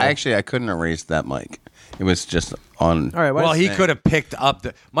adjustable. I couldn't have raised that mic. It was just on. All right. Well, he could have picked up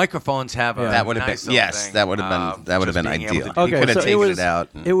the microphones. Have a That would have nice been little yes. thing, That would have been being able ideal. to- He could have taken it out.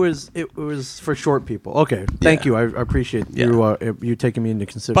 It was for short people. Okay, thank you. I appreciate you taking me into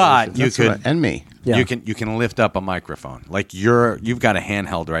consideration. But you That's could what- and me. Yeah. you can lift up a microphone like you've got a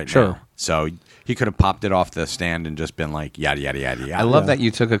handheld right Sure. now. So he could have popped it off the stand and just been like yada yada yada yada. I love that you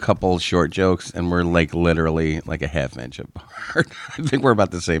took a couple short jokes and we're like literally like a half inch apart. I think we're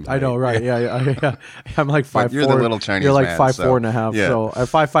about the same. I know, right? Yeah. I'm like 5'4". you're the little Chinese You're like man, 5'4" and a half. yeah. So I'm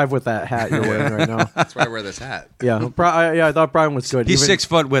 5'5" with that hat you're wearing right now. That's why I wear this hat. Yeah, I thought Brian was good. He's Even- 6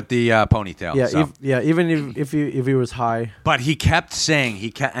 foot with the ponytail. Yeah, so. even if he was high. But he kept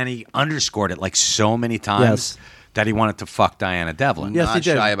saying and he underscored it like so many times Yes. that he wanted to fuck Diana Devlin. Yes, Not he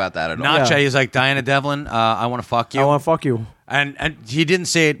did. shy about that at all. Not Yeah. shy. He's like, Diana Devlin, I want to fuck you. I want to fuck you. And he didn't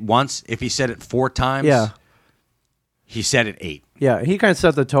say it once. If he said it 4 times, Yeah. he said it 8. Yeah, he kind of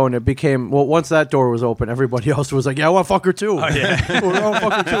set the tone. It became once that door was open, everybody else was like, "Yeah, I want to fuck her too." Oh, yeah. I want to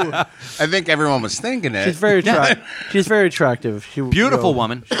fuck her too. I think everyone was thinking it. She's very attractive. She's very attractive. Beautiful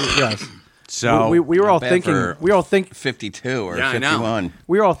woman. Yes. So we were all Bad thinking. for We all think. 52 or Yeah, I know. 51.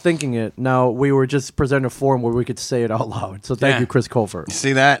 We were all thinking it. Now we were just presenting a forum where we could say it out loud. So thank Yeah. you, Chris Covert.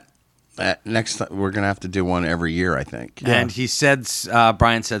 See that? Next time we're gonna have to do one every year, I think. And he said,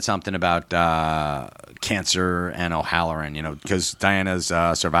 Brian said something about cancer and O'Halloran, because Diana's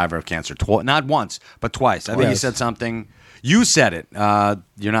a survivor of cancer. Not once, but twice. I think he Yes. said something. You said it.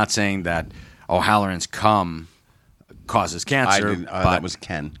 You're not saying that O'Halloran's cum causes I cancer. did. but, That was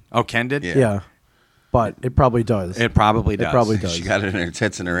Ken. Oh, Ken did? Yeah. Yeah, but it probably does. It probably does. It probably does. She got it in her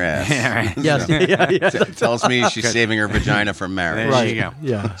tits and her ass. Yeah, right. Yes. Yeah. Tells me she's saving her vagina from marriage. There Right. you go.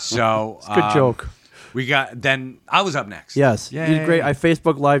 Yeah. So Good joke. We got. Then I was up next. Yes. Yay. You did great. I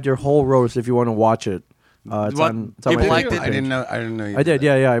Facebook lived your whole roast if you want to watch it. It's What? on my People Facebook liked it? page. I didn't know. You I did.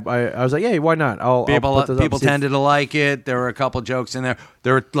 Yeah. I was like, yeah, why not? I'll People put this up, people see if- tended to like it. There were a couple jokes in there.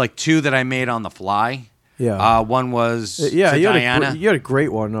 There were like 2 that I made on the fly. Yeah. One was Yeah, to you Diana. had a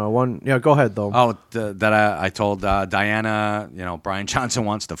great one. Yeah, go ahead though. Oh, that I told Diana, Brian Johnson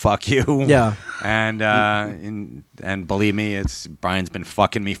wants to fuck you. Yeah. And believe me, Brian's been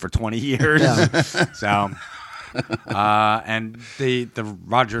fucking me for 20 years. Yeah. So, and the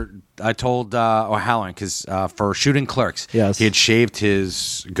Roger, I told O'Halloran because for shooting Clerks, Yes. he had shaved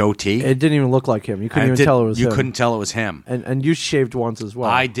his goatee. It didn't even look like him. You couldn't even tell it was you him. couldn't tell it was him. And you shaved once as well.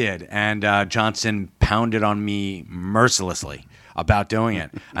 I did, and Johnson pounded on me mercilessly about doing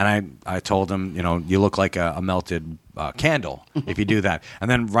it. And I told him, you look like a melted candle if you do that. And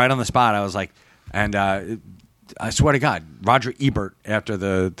then right on the spot, I was like, I swear to God, Roger Ebert after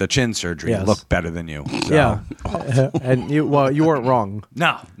the chin surgery Yes. looked better than you. So- Yeah. And you weren't wrong.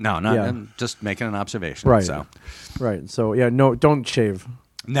 No, not. Yeah. I'm just making an observation. Right. So Right. So yeah, no, don't shave.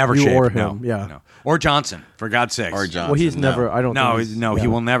 never You shave. or no, him, yeah. no. Or Johnson, for God's sakes. Or Johnson. Well, he's no. never. I don't. No, think he's, no, he yeah.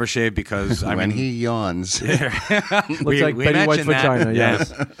 will never shave because I When mean, he yawns. Looks like Betty White's mentioned that. vagina. Yeah.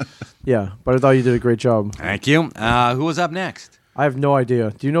 Yes. Yeah, but I thought you did a great job. Thank you. Who was up next? I have no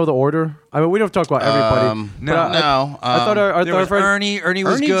idea. Do you know the order? I mean, we don't talk about everybody. No. but No. I thought our There was friend Ernie. Ernie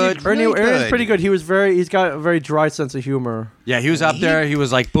was Ernie good. did Ernie's good. pretty good. He's got a very dry sense of humor. Yeah, he was up there. He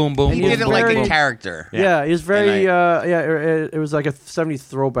was like boom, boom, He boom. did it boom, like boom. a character. Yeah, he's very. And It was like a 70s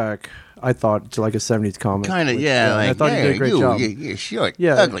throwback. I thought to like a 70s comic. Kind of, yeah. I Like, thought he did a great job. You're short,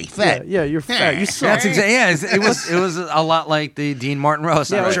 Yeah, ugly, fat. Yeah, you're fat. You suck. That's exactly. Yeah, it was a lot like the Dean Martin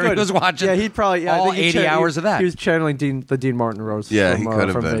roast. Yeah, it I'm was sure good. he was watching. Yeah, he'd probably I all think he 80 hours of that. He was channeling the Dean Martin roast. Yeah, from, he could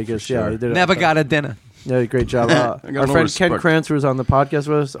have from been, Vegas. for sure. Yeah, he did it. Never got a dinner. Yeah, great job. Our no friend Ken respect. Krantz, who was on the podcast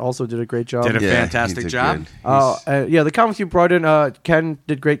with us, also did a great job. Did a Yeah, fantastic he did job. good. Yeah, the comics you brought in, Ken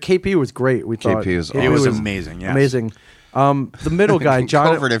did great. KP was great. We thought KP was It was awesome. amazing. Yes. amazing. The middle guy,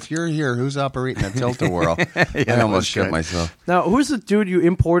 John. Covert, if you're here, who's operating the tilt-a-whirl? I almost shit good. myself. Now, who's the dude you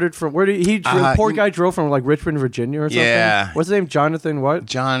imported from? Where did he? Poor guy drove from like Richmond, Virginia, or something. Yeah. What's his name? Jonathan. What?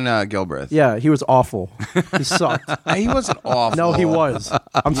 John Gilbreth. Yeah, he was awful. He sucked. He wasn't awful. No, he was.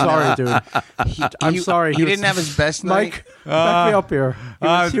 I'm sorry, dude. I'm sorry. He was- didn't have his best night. Mike, back me up here.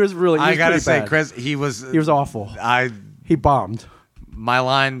 He was really. He I was gotta pretty say, bad. Chris, he was. He was awful. He bombed. My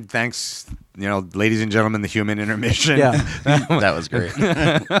line. Thanks, ladies and gentlemen, the human intermission. Yeah. That was great.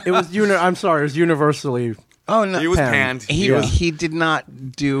 It was. I'm sorry. It was universally. Oh no, He was Panned. panned. He did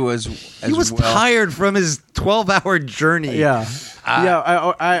not do as He was well. tired from his 12-hour journey. Yeah.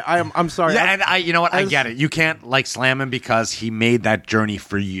 I'm sorry. Yeah, and you know what? I get it. You can't like slam him because he made that journey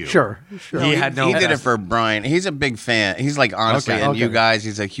for you. Sure. He had no. He did it for Brian. He's a big fan. He's like honestly, and you guys,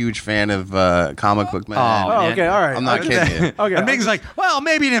 he's a huge fan of comic book man. Oh, okay, all right. I'm not kidding you. Okay, And Ming's like, well,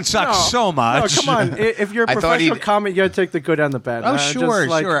 maybe he didn't suck so much. No, come on. If you're a professional comic, you got to take the good and the bad. Oh,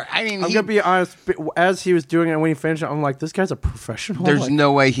 sure. I mean, I'm gonna be honest. As he was doing it, and when he finished it, I'm like, this guy's a professional. There's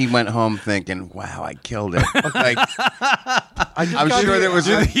no way he went home thinking, "Wow, I killed it." Like, I'm sure there was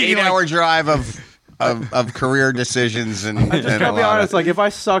an 8-hour drive of career decisions and. I just gotta be honest. Like, if I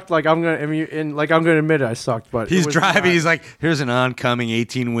sucked, like I'm gonna admit it, I sucked. But he's driving. He's like, here's an oncoming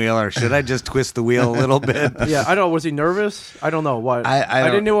 18-wheeler. Should I just twist the wheel a little bit? Yeah, I don't know. Was he nervous? I don't know. What? I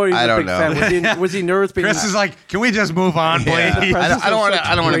didn't know he was a big fan. Was he nervous? Chris is like, can we just move on, please? I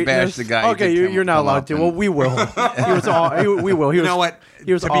don't want to bash the guy. Okay, you're not allowed to. Well, we will. We will. You know what?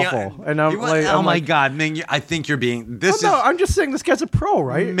 He was awful, and I'm like, oh my God, Ming! I think you're being. I'm just saying this guy's a pro,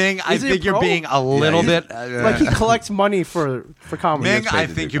 right? Ming, I think you're being a little bit like he collects money for comedy. Ming, I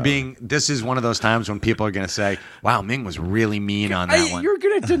think you're being. This is one of those times when people are going to say, "Wow, Ming was really mean on that one." You're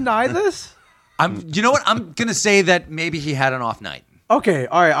going to deny this? You know what? I'm going to say that maybe he had an off night. Okay,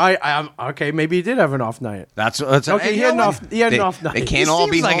 all right. I'm okay. Maybe he did have an off night. That's okay. He had an off night. They can't all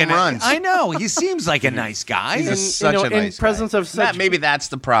be home runs. I know. He seems like a nice guy. He's such a nice guy. Presence of such. Maybe that's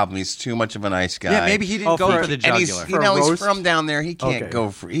the problem. He's too much of a nice guy. Yeah, maybe he didn't go for the jugular. And he's from down there. He can't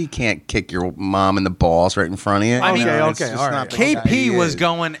He can't kick your mom in the balls right in front of you. I mean, okay, all right. KP was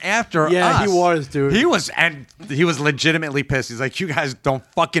going after us. Yeah, he was, dude. He was legitimately pissed. He's like, you guys don't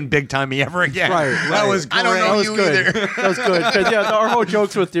fucking big time me ever again. Right. That was great. I don't know you either. That was good because our whole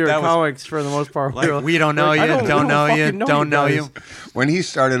jokes with your comics for the most part. Like, we don't know you, don't know you. When he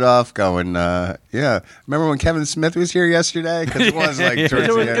started off going, remember when Kevin Smith was here yesterday? Because it was like it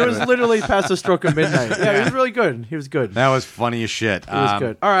was literally past the stroke of midnight. Yeah, he was really good. He was good. That was funny as shit. He was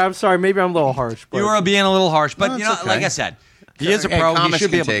good. All right, I'm sorry. Maybe I'm a little harsh. But you were being a little harsh, but okay. Like I said, he is a pro. He should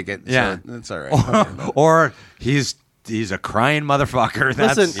be able to take it. Yeah, so that's all right. Or he's a crying motherfucker.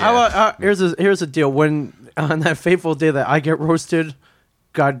 Listen, here's the deal. When on that fateful day that I get roasted,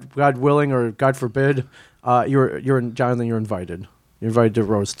 God willing or God forbid, Jonathan, you're invited. You're invited to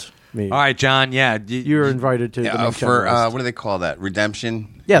roast me. All right, John. Yeah, you're invited to the for what do they call that?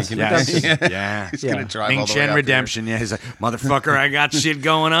 Redemption. Yes, redemption. Yeah, he's gonna drive Ming all the way Chen out redemption. there. Yeah, he's like, motherfucker, I got shit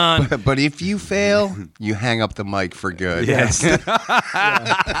going on. But if you fail, you hang up the mic for good. Yes.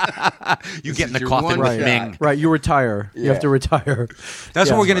 You get in the coffin with Ming. Right, you retire. You have to retire. That's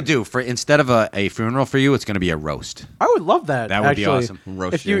what we're gonna do. For instead of a funeral for you, it's gonna be a roast. I would love that. That would be awesome.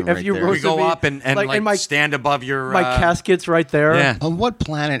 Roast if you we go up and like stand above your my casket's right there. Yeah. On what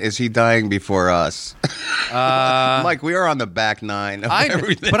planet is he dying before us? Mike, we are on the back nine of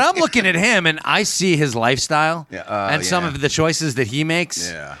everything. But I'm looking at him and I see his lifestyle and some of the choices that he makes.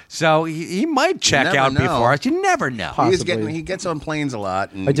 Yeah. So he might check out before us. You never know. He gets on planes a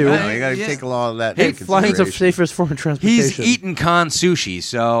lot. And, I do. You got to take a lot of that. Hey, flying's the safest form of transportation. He's eaten con sushi,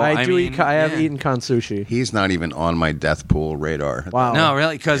 so I have eaten con sushi. He's not even on my death pool radar. Wow. No,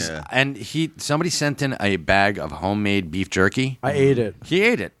 really, because somebody sent in a bag of homemade beef jerky. I ate it. He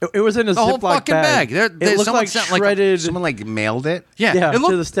ate it. It was in a the whole Ziploc fucking bag. It looked like shredded. Someone like mailed it. Yeah,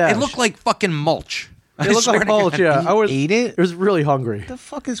 to the stash. It looked like fucking mulch. It looked like mulch. Yeah, I ate it. I was really hungry. What the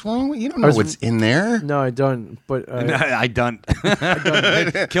fuck is wrong with you? Don't know what's in there. No, I don't. But I don't.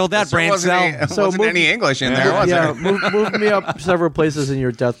 Killed that brain cell. So wasn't any English in there. Was there? Move me up several places in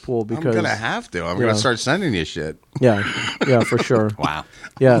your death pool because I'm gonna have to. I'm gonna start sending you shit. Yeah, for sure. Wow.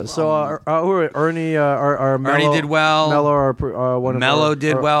 Yeah. So Ernie, our Mello, Ernie did well. Mello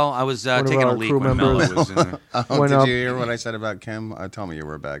did well. I was taking a leak when Mello was in there. Did you hear what I said about Kim? Tell me you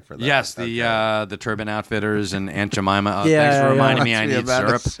were back for that. Yes, the Turban Outfitters and Aunt Jemima. Thanks for reminding me I need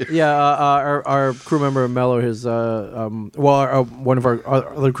syrup. Yeah, our crew member Mello, one of our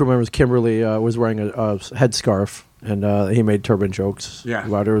other crew members, Kimberly, was wearing a headscarf, and he made turban jokes. Yeah,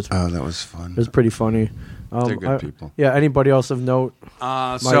 about it. That was fun. It was pretty funny. They're good people. Yeah. Anybody else of note?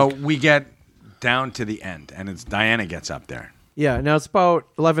 So we get down to the end, and it's Diana gets up there. Yeah. Now it's about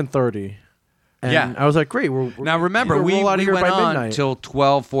 11:30. And I was like, great. Now remember, we went on till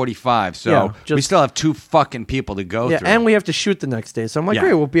 12:45, so we still have 2 fucking people to go through. And we have to shoot the next day. So I'm like,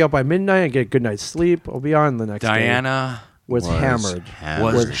 great, we'll be out by midnight and get a good night's sleep. I'll be on the next day. Diana was hammered.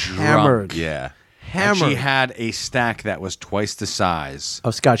 Was hammered. Yeah. Hammered. And she had a stack that was twice the size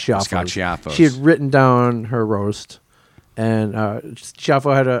of Scott Schiaffos. She had written down her roast, and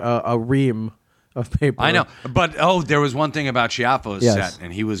Schiaffo had a ream of paper. I know, but there was one thing about Schiaffo's Yes. set,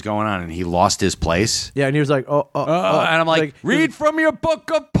 and he was going on, and he lost his place. Yeah, and he was like, and And I'm like, read from your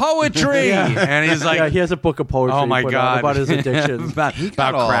book of poetry. And he's like, yeah, he has a book of poetry. oh my God, about his addictions. about He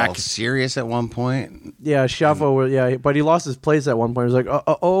got all crack. serious at one point. Yeah, Schiaffo. But he lost his place at one point. He was like,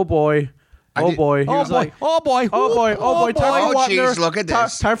 oh boy. Oh boy! He was like, oh boy! "Oh boy! Oh boy! Time for Oh, Wapner! jeez, look at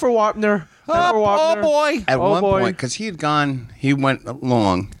this. Time for Wapner! Time for Oh Wapner! boy! At one boy. point, because he went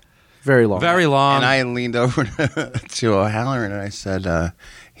long, Very long. Very long. and I leaned over to O'Halloran and I said,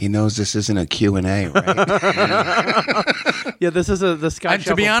 "He knows this isn't a Q&A, right?" Yeah, this is the Scott. And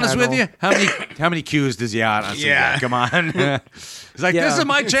to be Shuffle honest panel. with you, how many Q's does he on? Yeah. Come on. He's like, Yeah. this is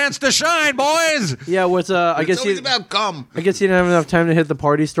my chance to shine, boys. Yeah, I guess it's he. always about gum. I guess he didn't have enough time to hit the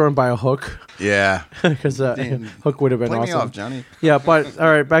party store and buy a hook Yeah. because hook would have been Play me awesome. off, Johnny. Yeah, but all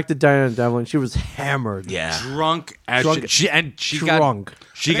right, back to Diana Devlin. She was hammered. Yeah. Drunk as Drunk- she got drunk.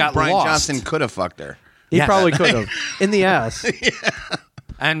 She got Brian lost. Johnson could have fucked her. He Yes. probably could have in the ass.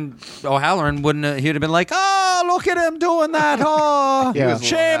 And O'Halloran wouldn't. He'd have been like, "Oh, look at him doing that! Oh, He was a little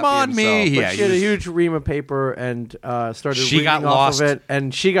shame happy on me!" himself, but Yeah, She had a huge ream of paper and started She reading got off lost. of it,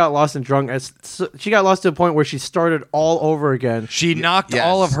 and she got lost and drunk. She got lost to the point where she started all over again. she knocked yes.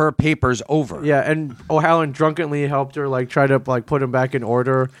 all of her papers over. Yeah, and O'Halloran drunkenly helped her, try to put him back in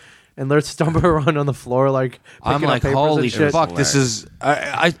order, and let's stumble around on the floor, I'm picking like, up papers holy and shit. fuck! This is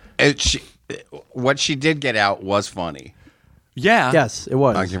What she did get out was funny. yeah. Yes, it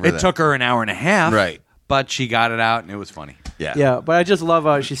was. I'll give her It that. took her an hour and a half, Right. But she got it out, and it was funny. Yeah. Yeah, but I just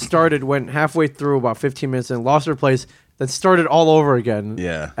love she started, went halfway through about 15 minutes and lost her place, then started all over again.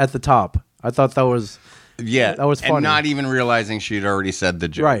 Yeah. At the top. I thought that was Yeah. That was funny. And not even realizing she'd already said the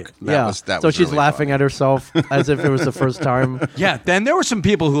joke. right. That so was she's really laughing funny. at herself as if it was the first time. Yeah. Then there were some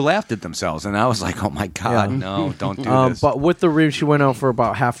people who laughed at themselves, and I was like, "Oh my god, Yeah. no! Don't do this." But with the ream, she went out for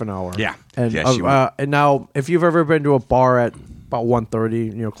about half an hour. Yeah. and Yeah, she went. and now if you've ever been to a bar at about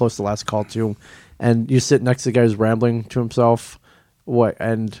 1:30, close to last call to, and you sit next to the guy who's rambling to himself,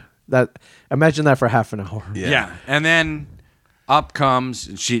 imagine that for half an hour. yeah. And then up comes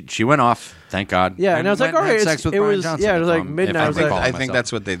she went off. Thank God. Yeah, and I was like, went all and had right, sex with it Brian was- Johnson, yeah, it was if like I'm- midnight. if I was I'm like- recalling I think myself.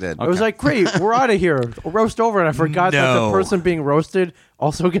 that's what they did. I was like, great, we're out of here. Roast over. And I forgot that No. the person being roasted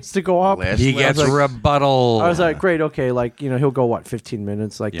also gets to go up. Last He I gets was like- rebuttal. I was like, great, okay, he'll go, 15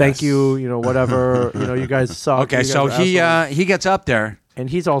 minutes? Thank Yes. you, whatever, you guys suck. okay, you guys so are assholes. he gets up there, and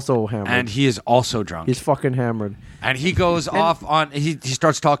he's also hammered. and he is also drunk. He's fucking hammered. And he goes off on. He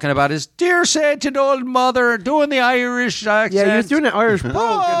starts talking about his dear sainted old mother doing the Irish accent. Yeah, he was doing an Irish brogue,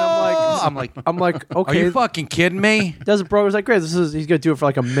 I'm like, I'm like, are okay. you fucking kidding me? Does it, bro? He's like, great. He's gonna do it for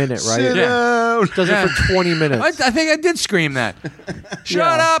a minute, right? Sit Yeah. down. Does Yeah. it for 20 minutes. I think I did scream that.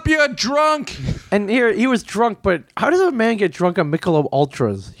 Shut Yeah. up, you're drunk. And here he was drunk, but how does a man get drunk on Michelob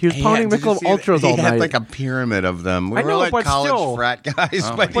Ultras? He was pounding Did you Michelob see Ultras that? all He had night. a pyramid of them. We I were know, like but college still. frat guys.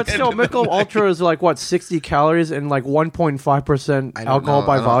 by the But end still, of the Michelob night. Ultra is 60 calories and 1.5% I don't alcohol know.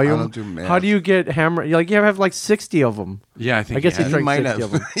 by I don't volume. do math. How do you get hammered? You have 60 of them. Yeah, I think. I guess he he had. drank might 60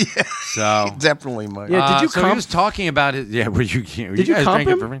 have. of them. Yeah, So definitely might. Yeah, did you so he comp- was talking about it. Yeah, were you? Did you guys comp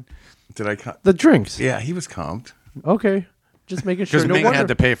drinking him? for me? Did I? The drinks. Yeah, he was comped. Okay. Just making sure. Because No Ming wonder. had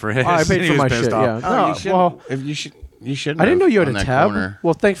to pay for his. Oh, I paid He for was my pissed shit. off. Yeah. Oh, No, you should. well, If you should. You should. I didn't know you had on a that tab. corner.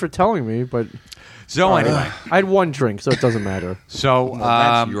 Well, thanks for telling me, but So anyway, I had one drink, so it doesn't matter. so Well,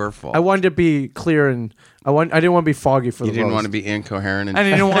 that's your fault. I wanted to be clear and I didn't want to be foggy for You the didn't roast. want to be incoherent and and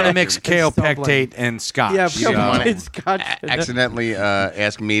he didn't want to mix stumbling. kaopectate and scotch. Yeah, You didn't wanna- it's got accidentally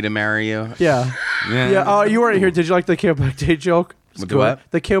ask me to marry you. Yeah. Yeah. Yeah. Oh, you weren't here. Did you like the Kaopectate joke? It's With the good. what?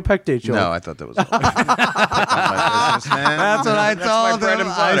 The Kaopectate joke. No, I thought that was. That's That's what I told my bread him.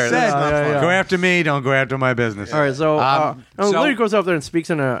 and butter. I said, That's not Yeah, fun. go after me, don't go after my business. All right. So, so- Larry goes up there and speaks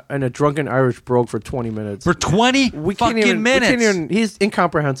in a drunken Irish brogue for 20 minutes. For 20 we fucking can't even, minutes. We can't even, he's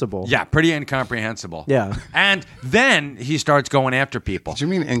incomprehensible. Yeah, pretty incomprehensible. Yeah. And then he starts going after people. Did you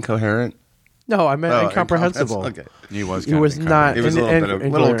mean incoherent? No, I meant Oh, incomprehensible. Okay. He was He kind was of not. It was and- a little and- bit of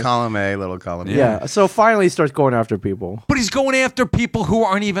and- little column A, little column B. Yeah. So finally, he starts going after people. But he's going after people who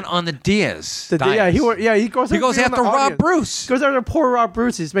aren't even on the Diaz. He goes. He goes after Rob Audience. Bruce. Goes after poor Rob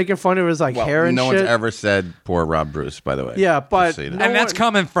Bruce. He's making fun of his Well, hair and no shit. one's ever said poor Rob Bruce, by the way. Yeah, but Just so you know. no And that's one-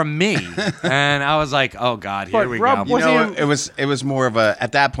 coming from me. And I was like, oh, God, here But we Rob go. was- You know, Wasn't it was more of a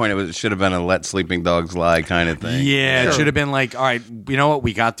at that point it should have been a let sleeping dogs lie kind of thing. Yeah, Sure. it should have been like, all right, you know what?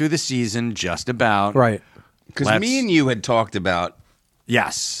 We got through the season just about. right. Because Let's- me and you had talked about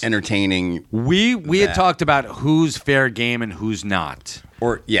Yes. entertaining We had that. talked about who's fair game and who's not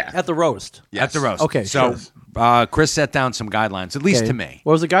or At the roast. Yes. at the roast. Okay, So sure. Chris set down some guidelines, at least Okay. to me.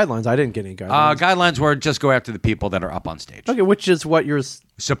 What was the guidelines? I didn't get any guidelines. Guidelines were just go after the people that are up on stage. Okay, which is what you're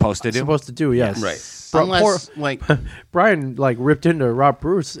supposed to do. Yes, right. Unless Brian ripped into Rob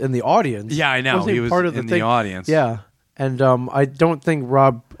Bruce in the audience. Yeah, I know. He was part of the audience. Yeah. And I don't think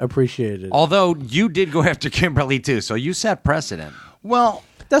Rob appreciated it. Although you did go after Kimberly too, so you set precedent. Well,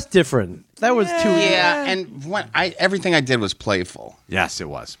 that's different. That was too. Yeah, and everything I did was playful. Yes, it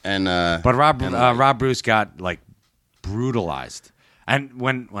was. And but Rob Bruce got brutalized. And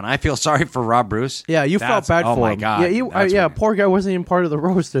when I feel sorry for Rob Bruce, you felt bad for him. Oh my god! Yeah, poor guy wasn't even part of the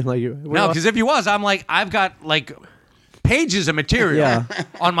roast. And no, because if he was, I'm like, I've got pages of material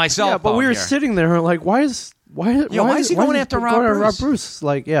on my cell phone. Yeah, but we were sitting there like, why is he going after Rob Bruce?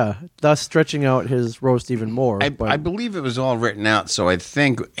 Thus stretching out his roast even more. I believe it was all written out, so I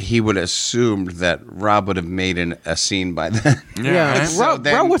think he would have assumed that Rob would have made a scene by then. Yeah, Rob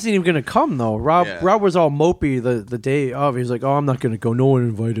wasn't even going to come though. Rob was all mopey the day of. He's like, "Oh, I'm not going to go. No one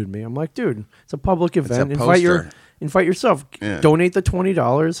invited me." I'm like, "Dude, it's a public event. Invite yourself. Yeah. Donate the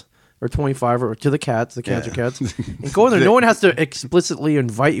 $20." Or 25 or to the cancer cats. And go in there. No one has to explicitly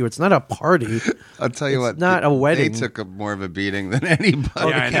invite you. It's not a party. I'll tell you what. It's not a wedding. They took more of a beating than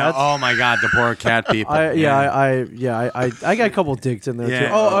anybody. I know. Oh my god, the poor cat people. I got a couple digs in there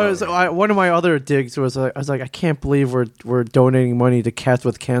too. One of my other digs was I was like, I can't believe we're donating money to cats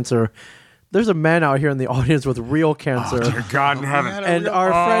with cancer. There's a man out here in the audience with real cancer. Oh, dear God in heaven. And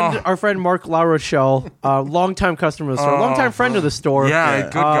our friend Mark LaRochelle, longtime customer of the store, longtime friend of the store,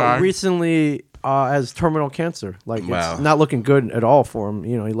 good guy. recently has terminal cancer. It's not looking good at all for him.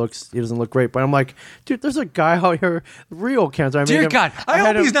 He doesn't look great. But I'm like, dude, there's a guy out here, real cancer. Dear God, I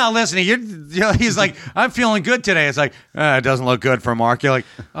hope he's not listening. He's like, I'm feeling good today. It's like, it doesn't look good for Mark. You're like,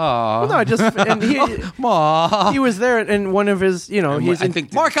 oh. Well, no, he was there, and one of his,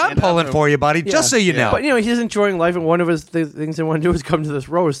 Mark, I'm pulling for you, buddy, just so you know. But he's enjoying life, and one of his things he wanted to do was come to this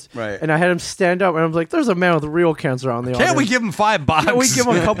roast. Right. And I had him stand up, and I was like, there's a man with real cancer on the audience. Can't we give him $5? Can't we give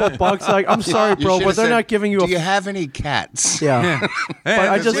him a couple bucks? I'm sorry, bro, but they're not giving you. Do you have any cats? Yeah,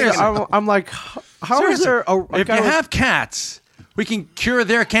 but I'm like, how is there a if guy you have cats, we can cure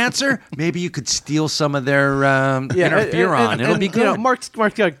their cancer. Maybe you could steal some of their interferon. It'll be good. Mark's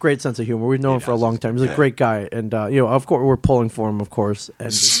got a great sense of humor. We've known him for a long time. He's a great guy, and of course, we're pulling for him, of course.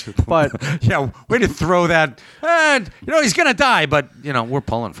 But way to throw that. He's gonna die, but we're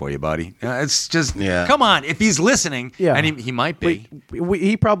pulling for you, buddy. It's just come on. If he's listening, and he might be,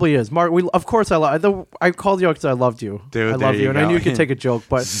 he probably is. Mark, of course, I called you because I loved you. Dude, I love you, and I knew you could take a joke.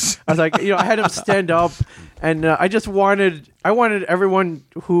 But I was like, I had him stand up, and I just wanted everyone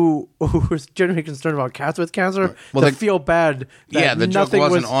who was genuinely concerned about cats with cancer to feel bad. That the joke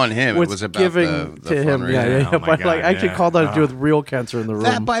wasn't on him. It was about giving the to him. Oh but I actually called that to do with real cancer in the room.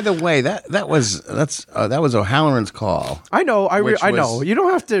 That, by the way, that was O'Halloran's call. I know. I know. You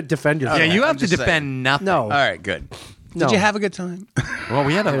don't have to defend yourself. Yeah, you have to defend nothing. No. All right, good. Did you have a good time? Well,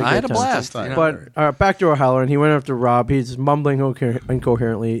 I had a blast. But back to O'Halloran, he went after Rob. He's mumbling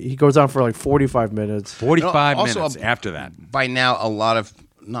incoherently. He goes on for 45 minutes. 45 minutes after that. By now,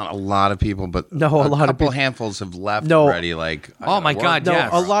 not a lot of people, but a couple handfuls have left already. Oh my God,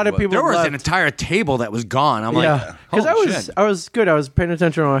 yes. A lot of people. There was left. an entire table that was gone. I'm like, because I was good. I was paying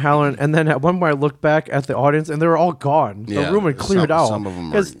attention on O'Halloran, and then at one point I looked back at the audience, and they were all gone. The room had cleared out. Some of them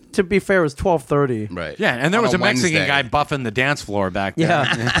because, to be fair, it was 12:30. Right. Yeah, and there was a Mexican guy buffing the dance floor back there.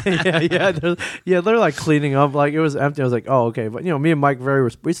 Yeah. They're cleaning up. It was empty. I was like, oh, okay. But me and Mike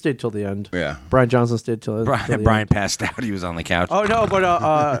we stayed till the end. Yeah. Brian Johnson stayed till the end. Brian passed out. He was on the couch. Oh no,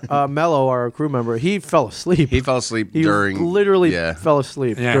 but Mello, our crew member, he fell asleep. He fell asleep during. Literally fell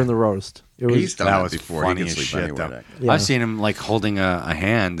asleep during the roast. He's done that was before. Funny he can sleep anywhere. I've seen him holding a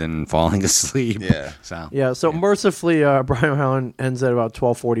hand and falling asleep. Yeah. So mercifully, Brian O'Halloran ends at about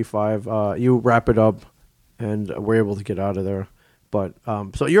 12:45. You wrap it up, and we're able to get out of there. But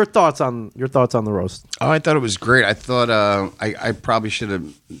so your thoughts on the roast? Oh, I thought it was great. I thought I probably should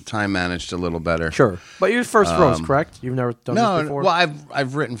have time managed a little better. Sure, but your first roast, correct? You've never done this before. Well,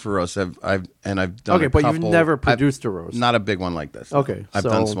 I've written for roasts. I've done. Okay, but you've never produced a roast. Not a big one like this. Okay, I've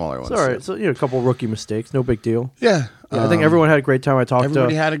done smaller ones. All right, so a couple rookie mistakes, no big deal. Yeah. I think everyone had a great time. I talked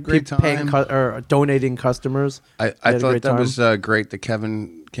everybody to had a great time. Or donating customers. I thought that was great that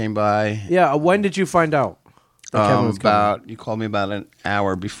Kevin came by. Yeah. When did you find out? You called me about an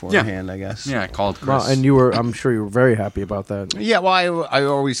hour beforehand, I guess. Yeah, I called Chris. Well, and I'm sure you were very happy about that. Yeah, well,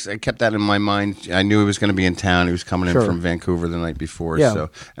 I kept that in my mind. I knew he was going to be in town. He was coming in from Vancouver the night before, and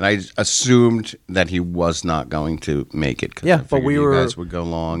I assumed that he was not going to make it. Yeah, but you guys would go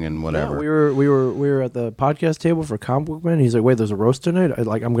long and whatever. Yeah, we were at the podcast table for Comic Book Man. He's like, "Wait, there's a roast tonight."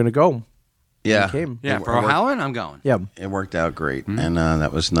 I'm going to go. Yeah, he came. Yeah, for O'Halloran, I'm going. Yeah, it worked out great, and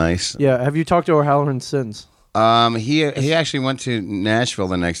that was nice. Yeah, have you talked to O'Halloran since? He actually went to Nashville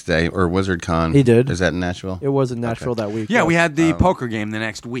the next day, or Wizard Con. He did. Is that in Nashville? It was in Nashville that week. Yeah, we had the poker game the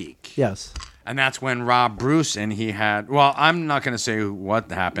next week. Yes. And that's when Rob Bruce and he had. Well, I'm not going to say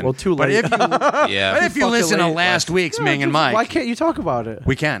what happened. Well, too late. But if you listen to last week's Ming and Mike, why can't you talk about it?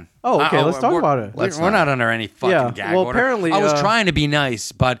 We can. Oh, okay. Let's talk about it. We're not under any fucking gag order. Apparently, I was trying to be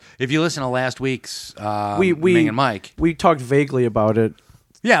nice, but if you listen to last week's Ming and Mike, we talked vaguely about it.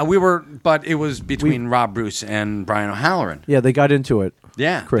 Yeah, we were, but it was between Rob Bruce and Brian O'Halloran. Yeah, they got into it.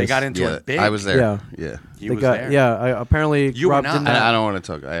 Yeah, Chris. they got into it big. I was there. Yeah. He was there. Yeah, apparently you Rob were not. did not. I don't want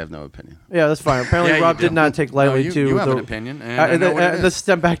to talk. I have no opinion. Yeah, that's fine. Apparently Rob did not take lightly to you have the, an opinion. And let's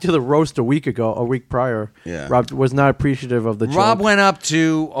step back to the roast a week prior. Yeah. Rob was not appreciative of the joke. Rob went up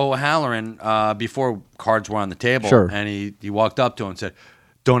to O'Halloran before cards were on the table. Sure. And he walked up to him and said,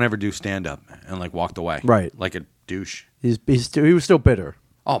 "Don't ever do stand-up," and like walked away. Right. Like a douche. He was still bitter.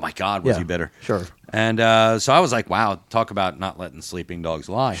 Oh, my God, was he bitter? Sure. And so I was like, wow, talk about not letting sleeping dogs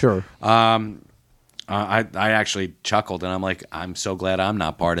lie. Sure. I actually chuckled, and I'm like, I'm so glad I'm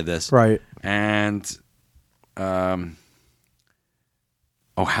not part of this. Right. And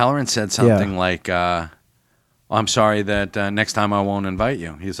O'Halloran said something like, I'm sorry that next time I won't invite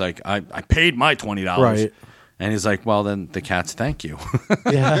you. He's like, I paid my $20. Right. And he's like, well, then the cats thank you.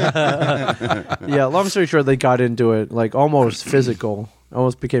 Yeah. Yeah, long story short, they got into it, like almost physical.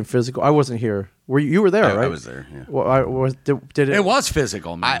 Almost became physical. I wasn't here. You were there, right? I was there. Yeah. Well, did it? It was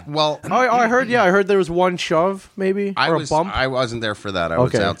physical, man. I heard. Yeah, I heard there was one shove, maybe, or a bump. I wasn't there for that. I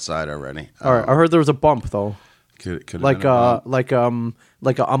was outside already. All right. I heard there was a bump though. Could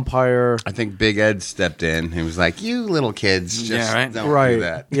like an umpire. I think Big Ed stepped in. He was like, "You little kids, just don't do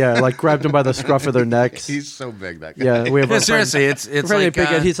that." Yeah, like grabbed them by the scruff of their necks. He's so big, that guy. Yeah, we have seriously, it's like Big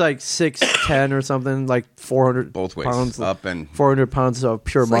Ed. He's like 6'10" or something, like 400 both ways, pounds, up and 400 pounds of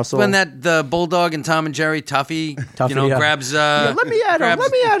pure muscle. Like when the bulldog and Tom and Jerry Tuffy grabs. Let me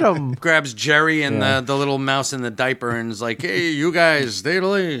at him. Grabs Jerry and the little mouse in the diaper and is like, "Hey, you guys, stay to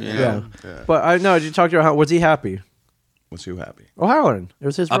leave." Yeah. But I know. Did you talk to her? Was he happy? Was who happy? O'Halloran. It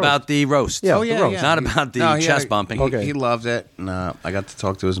was his roast. About the roast. Yeah, the roast. Not about the chest bumping. He loved it. And, I got to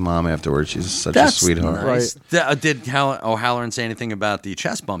talk to his mom afterwards. She's such a sweetheart. Nice. Right. Did O'Halloran say anything about the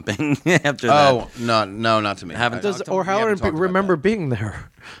chest bumping after that? Oh, no, not to me. Does O'Halloran remember being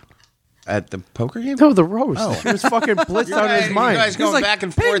there? At the poker game? No, the roast. He was fucking blitzed out of his mind. You guys going like, back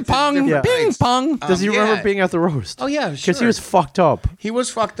and forth. Ping pong, ping pong. Does he remember being at the roast? Oh, yeah, sure. Because he was fucked up. He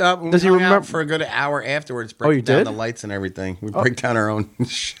was fucked up. Does he remember for a good hour afterwards? Breaking down the lights and everything. We break down our own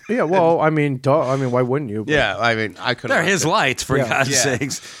shit. Yeah, well, I mean, why wouldn't you? But, yeah, I mean, I could. They're his lights, for God's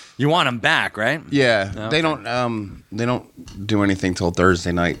sakes. You want them back, right? Yeah, okay. They don't do anything till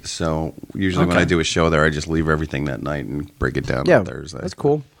Thursday night. So usually when I do a show there, I just leave everything that night and break it down on Thursday. That's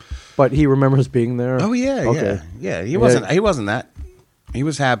cool. But he remembers being there. Oh yeah. He wasn't that. He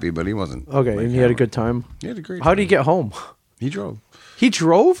was happy, but he wasn't. Okay, and he had a good time. He had a great time. How did he get home? He drove. He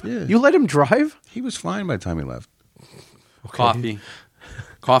drove? Yeah. You let him drive? He was fine by the time he left. Okay.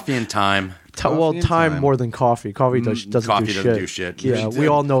 Coffee and time. Time more than coffee. Coffee doesn't do shit. Yeah, we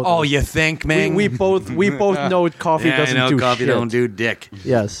all know. Oh, you think, man? We both know coffee doesn't do shit. Coffee don't do dick.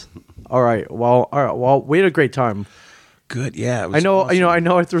 Yes. All right. Well, we had a great time. Good, yeah. I know. Awesome. I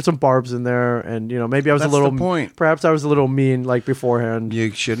know. I threw some barbs in there, and maybe I was That's a little. The point. Perhaps I was a little mean, like beforehand.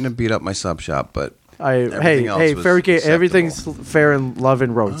 You shouldn't have beat up my sub shop, but everything's fair in love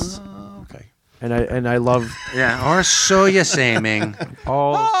and roasts. Okay. And I love. Yeah, or so you say, Ming.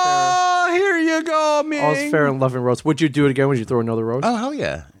 Here you go, Ming. All's fair in love and roast. Would you do it again? Would you throw another roast? Oh hell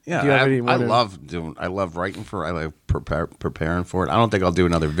yeah. Yeah, I love writing for it. I like preparing for it. I don't think I'll do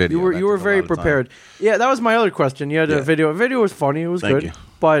another video. You were very prepared. Yeah, that was my other question. You had a video. A video was funny. It was good. You.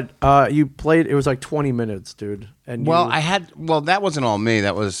 But you played. It was like 20 minutes, dude. And that wasn't all me.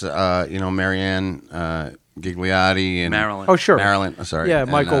 That was Marianne Gigliotti and Marilyn. Oh sure, Marilyn. Sorry. Yeah,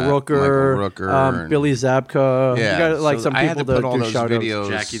 Michael Rooker, Billy Zabka. Yeah, you got some people to do shout videos.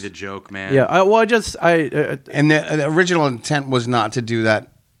 Jackie the Joke Man. Yeah. And the original intent was not to do that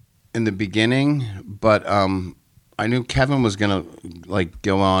in the beginning, but I knew Kevin was gonna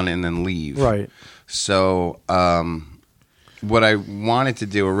go on and then leave. Right. So what I wanted to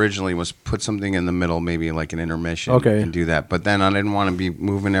do originally was put something in the middle, maybe like an intermission, and do that. But then I didn't want to be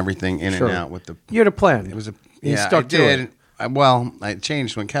moving everything in and out with the. You had a plan. It was stuck to it. I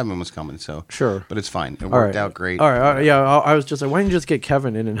changed when Kevin was coming, so sure, but it's fine. It worked out great. All right, I was just like, why didn't you just get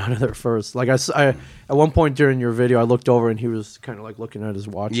Kevin in and out of there first? Like I at one point during your video, I looked over and he was kind of like looking at his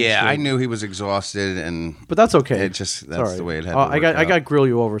watch. Yeah, I knew he was exhausted, but that's okay. That's the way it had. I got to grill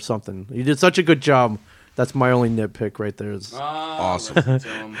you over something. You did such a good job That's my only nitpick right there. Is awesome.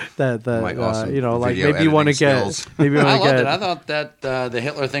 awesome like maybe you want to get. Maybe I loved it. I thought that the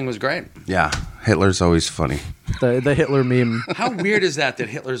Hitler thing was great. Yeah, Hitler's always funny. The Hitler meme. How weird is that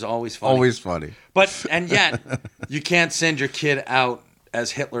Hitler's always funny? Always funny. And yet you can't send your kid out as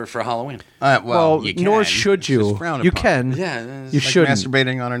Hitler for Halloween. Well, nor should you. You can. Yeah, you should.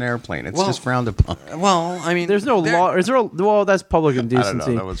 Masturbating on an airplane. It's just frowned upon. Well, I mean, there's no law. Is there? Well, that's public indecency. I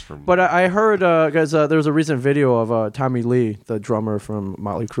don't know. That was from. But I heard because there was a recent video of Tommy Lee, the drummer from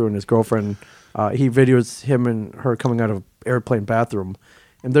Motley Crue, and his girlfriend. He videos him and her coming out of an airplane bathroom.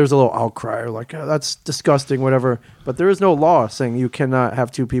 And there's a little outcry, like, oh, that's disgusting, whatever. But there is no law saying you cannot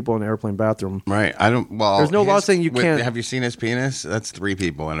have two people in an airplane bathroom. Right. I don't. Well, there's no law saying you can't. Have you seen his penis? That's 3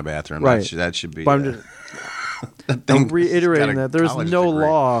 people in a bathroom. Right. That should be. But I'm reiterating that there's no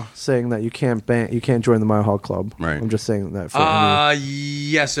law saying that you can't join the Mile High Club. Right. I'm just saying that. For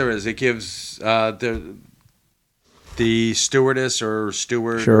yes, there is. It gives the stewardess or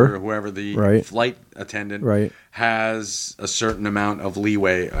steward or whoever the flight attendant has a certain amount of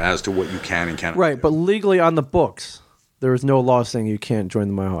leeway as to what you can and cannot do. But legally on the books, there is no law saying you can't join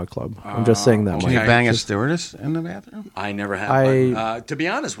the Mile High Club. I'm just saying that. Can you bang a stewardess in the bathroom? I never have. To be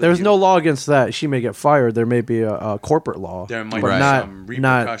honest with you. There's no law against that. She may get fired. There may be a corporate law. There might be some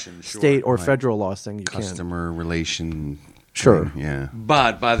repercussions. Not state or federal law saying you can't. Customer relation. Sure. Yeah.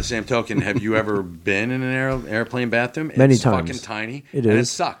 But by the same token, have you ever been in an airplane bathroom? Many it's times. Fucking tiny. It and is.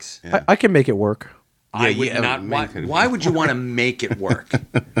 It sucks. Yeah. I can make it work. I would not. Why would you want to make it work?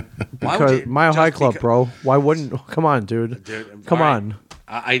 Because Mile High Club, bro. Why wouldn't? Come on, dude. Come on.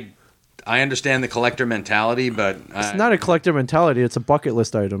 I understand the collector mentality, but it's not a collector mentality. It's a bucket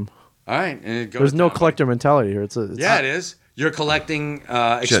list item. All right. There's no collector mentality here. It is. You're collecting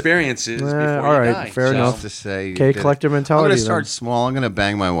experiences before all you right, die. fair enough. To say, okay, collector mentality. I'm going to start small. I'm going to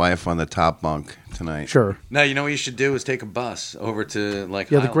bang my wife on the top bunk tonight. Sure. No, you know what you should do is take a bus over to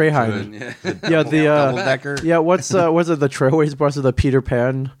the Greyhound. The double decker. Yeah, what's it? The Trailways bus or the Peter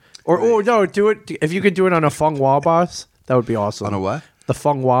Pan? Or no, do it if you could do it on a Feng Hua bus. That would be awesome. On a what? The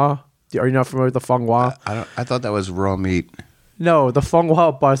Feng Hua. Are you not familiar with the Feng Hua? I thought that was raw meat. No, the Feng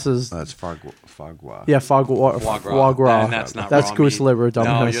Hua buses. That's foie gras. Yeah, foie gras. That's goose meat. liver, dumbass.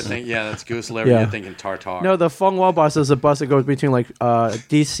 No, you're thinking, that's goose liver. You're thinking tartare. No, the Feng Hua bus is a bus that goes between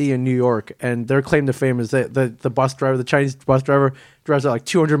D.C. and New York, and their claim to fame is that the bus driver, the Chinese bus driver, drives at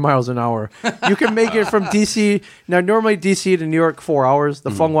 200 miles an hour. You can make it from D.C. Now, normally D.C. to New York 4 hours. The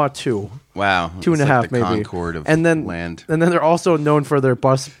Feng Hua 2. Wow, 2.5 the maybe. Concord of land. And then they're also known for their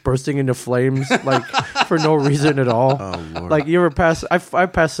bus bursting into flames, for no reason at all. Oh Lord! You ever pass? I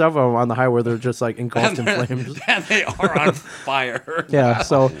passed several of them on the highway. They're just engulfed in flames. And they are on fire. Yeah.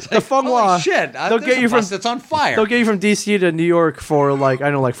 So the Feng Hua, shit! They'll get you from that's on fire. They'll get you from DC to New York for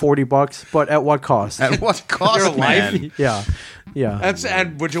 $40, but at what cost? At what cost? Your life? Yeah.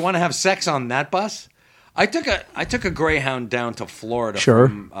 And would you want to have sex on that bus? I took a Greyhound down to Florida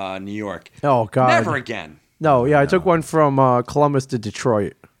from New York. Oh God! Never again. No, I took one from Columbus to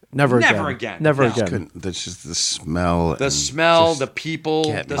Detroit. Never again. Never again. That's just the smell. The smell, the people,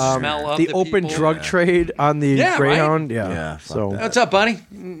 the smell of the open people. drug trade on the Greyhound. Right? Yeah. So what's up, buddy?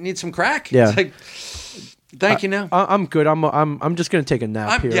 Need some crack? Yeah. Thank you. Now I'm good. I'm just gonna take a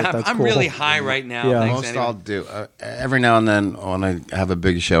nap here. Yeah, I'm cool. really high right now. Yeah. Thanks, Most anyway. I'll do every now and then when I have a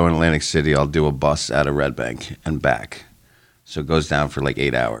big show in Atlantic City, I'll do a bus out of Red Bank and back. So it goes down for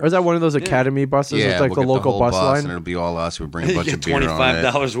 8 hours. Or is that one of those Academy buses? Yeah, It's we'll the local bus line, and it'll be all us. We bring a bunch of beer on it.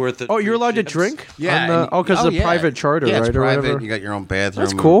 $25 worth of. Oh, you're allowed to drink? Yeah. Because it's a private charter, yeah, right? It's private. Or whatever. You got your own bathroom.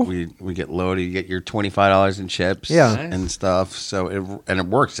 That's cool. We get loaded. You get your $25 in chips. Yeah. And stuff. So it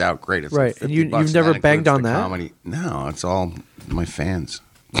works out great. It's right. And you've never banged on that? Comedy. No, it's all my fans.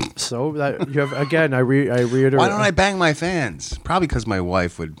 So that you have again. I reiterate. Why don't I bang my fans? Probably because my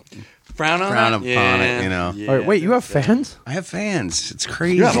wife would frown upon it. Yeah. All right, wait, you have fans? I have fans. It's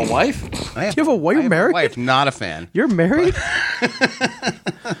crazy. You have a wife? You have a wife? You're married? Wife, not a fan. You're married?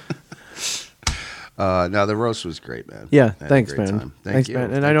 No, the roast was great, man. Yeah, thanks, man. Thanks,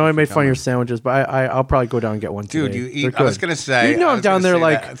 man. And I know I made fun of your sandwiches, but I'll probably go down and get one today. Dude, you eat. I was gonna say. You know I'm down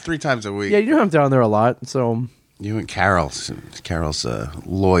there 3 times a week. Yeah, you know I'm down there a lot. So you and Carol's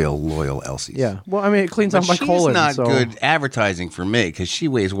loyal Elsie. Yeah. Well, I mean, it cleans out my colon. She's not good advertising for me because she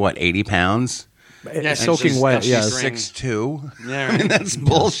weighs 80 pounds. Yeah, soaking wet. Yeah, 6'2". Yeah, I mean, that's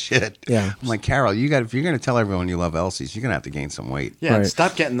bullshit. Yeah, I'm like, Carol, if you're gonna tell everyone you love Elsie's, you're gonna have to gain some weight. Yeah, right.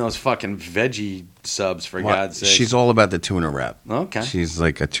 Stop getting those fucking veggie subs for God's sake. She's all about the tuna wrap. Okay, she's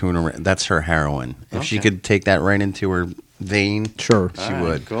like a tuna wrap. That's her heroin. If she could take that right into her vein, sure, she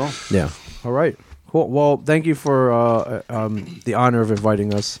would. Cool. Yeah. All right. Cool. Well, thank you for the honor of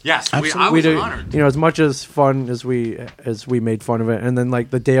inviting us. Yes, I was honored. As much as fun as we made fun of it, and then like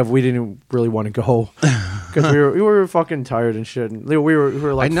the day of, we didn't really want to go because we were fucking tired and shit. And we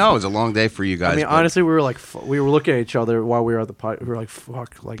were like, I know it was a long day for you guys. I mean, honestly, we were like, we were looking at each other while we were at the pod. We were like,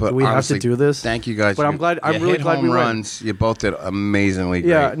 fuck, like, do we honestly have to do this? Thank you guys. But I'm really glad home we runs. You both did amazingly great.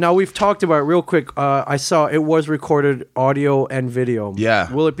 Yeah. Now we've talked about it real quick. I saw it was recorded audio and video. Yeah.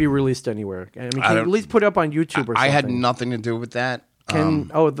 Will it be released anywhere? I mean, can you at least put it up on YouTube or something? I had nothing to do with that.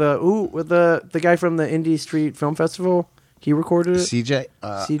 The guy from the Indie Street Film Festival, he recorded it. CJ.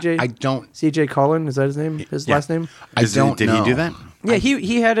 CJ. I don't. CJ Cullen, is that his name? His last name? Did he do that? Yeah,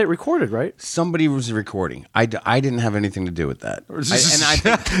 he had it recorded, right? Somebody was recording. I didn't have anything to do with that.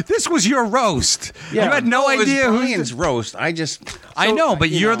 This was your roast. Yeah. You had no idea who's Brian's roast. I know, but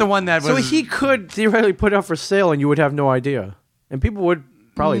you're the one that was. So he could theoretically put it up for sale, and you would have no idea, and people would.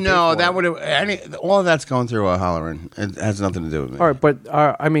 Probably no, that would have all of that's going through a hollering. It has nothing to do with me. All right, but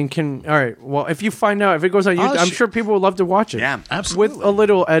I mean, all right. Well, if you find out if it goes on YouTube, I'm sure people would love to watch it. Yeah, absolutely. With a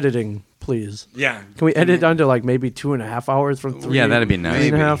little editing, please. Yeah. Can we edit down to like maybe 2.5 hours from 3? Yeah, that'd be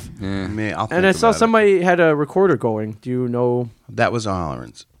nice. 3.5. Yeah. And I saw somebody had a recorder going. Do you know? That was a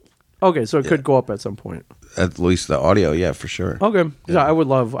hollerins. Okay, so it could go up at some point. At least the audio, yeah, for sure. Okay, yeah. I would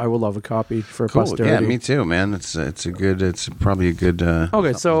love a copy for posterity. Yeah, me too, man. It's probably a good.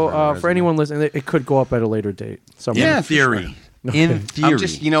 Okay, so for anyone listening, it could go up at a later date. Somewhere. Yeah, in theory. Okay. In theory,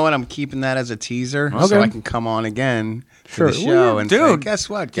 you know what? I'm keeping that as a teaser, so I can come on again to the show and say, guess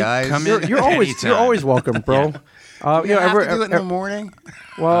what, guys? You're always welcome, bro. Have to do it in the morning.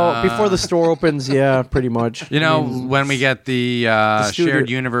 Well, before the store opens, yeah, pretty much. When we get the Shared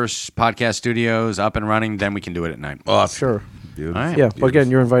Universe podcast studios up and running, then we can do it at night. Awesome. Sure. Beautiful. Right. Yeah, but again,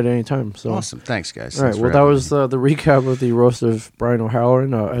 you're invited anytime. So. Awesome. Thanks, guys. All right. Well, that was the recap of the roast of Brian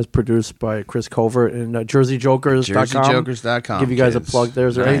O'Halloran, as produced by Chris Covert and JerseyJokers.com. JerseyJokers.com. Give you guys a plug there.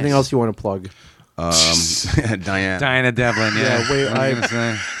 Is there anything else you want to plug? Diana Devlin. Yeah.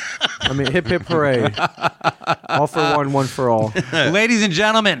 Wait. I mean, hip hip hooray! All for one for all. Ladies and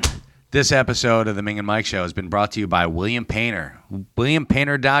gentlemen, this episode of the Ming and Mike Show has been brought to you by William Painter.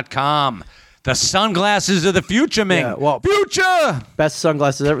 WilliamPainter.com. The sunglasses of the future, Ming. Yeah, future! Best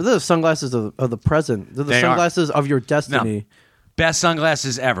sunglasses ever. They're the sunglasses of the present. They're the sunglasses of your destiny. No. Best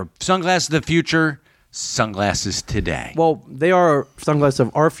sunglasses ever. Sunglasses of the future, sunglasses today. Well, they are sunglasses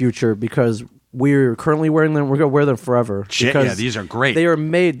of our future because we're currently wearing them. We're going to wear them forever. Shit, yeah, these are great. They are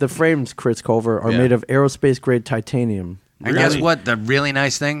made, the frames, Chris Covert, are made of aerospace-grade titanium. And guess what? The really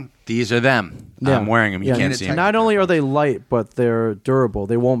nice thing? These are them. Yeah. I'm wearing them. You can't see them. Not only are they light, but they're durable.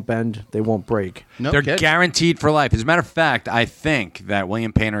 They won't bend. They won't break. They're guaranteed for life. As a matter of fact, I think that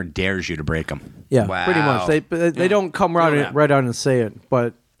William Painter dares you to break them. Yeah, pretty much. They don't come right out and say it,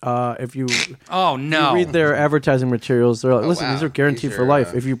 but if you you read their advertising materials, they're like, listen, these are guaranteed for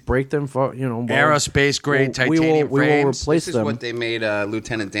life. If you break them, aerospace grade titanium we will replace them. This is them. what they made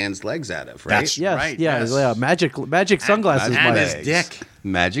Lieutenant Dan's legs out of, right? That's right. Yeah, magic sunglasses. And his dick.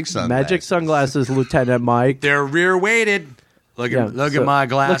 Magic sunglasses. Magic sunglasses, Lieutenant Mike. They're rear weighted. Look at my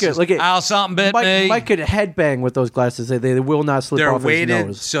glasses. Look at something bit me. Mike could headbang with those glasses. They will not slip off his nose. They're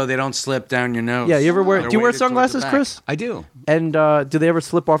weighted so they don't slip down your nose. Yeah, you ever wear? Do you wear sunglasses, Chris? I do. And do they ever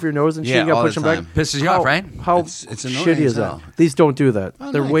slip off your nose and shit? Yeah, you gotta all push the them time. back. Pisses you off, right? How it's shitty is that? These don't do that.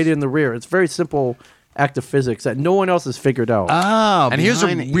 They're weighted in the rear. It's a very simple act of physics that no one else has figured out. Oh, and here's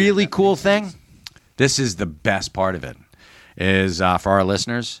a really cool thing. This is the best part of it. Is for our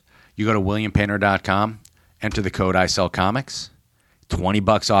listeners, you go to WilliamPainter.com, enter the code I Sell Comics.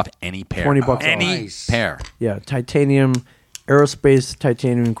 $20 off any pair. $20 any pair. Yeah, titanium, aerospace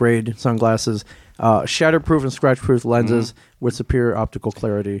titanium grade sunglasses, shatterproof and scratchproof lenses with superior optical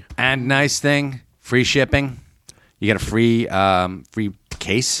clarity. And nice thing, free shipping. You get a free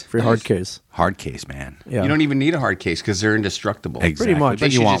case. Free hard case. Hard case, man. Yeah. You don't even need a hard case because they're indestructible. Exactly. Pretty much. They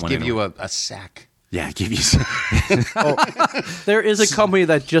should just give you a sack. Yeah, give you. There is a company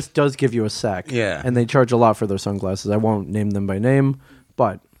that just does give you a sack. Yeah, and they charge a lot for their sunglasses. I won't name them by name,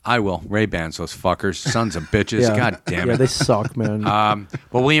 but I will. Ray-Bans, those fuckers, sons of bitches. God damn it. Yeah, they suck, man. Well,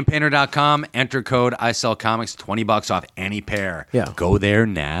 WilliamPainter.com. Enter code I Sell Comics. $20 off any pair. Yeah, go there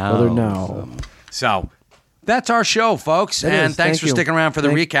now. Go there now. So. That's our show, folks. And thanks for sticking around for the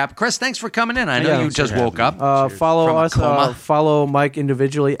recap. Chris, thanks for coming in. I know you just woke up. Follow us. Follow Mike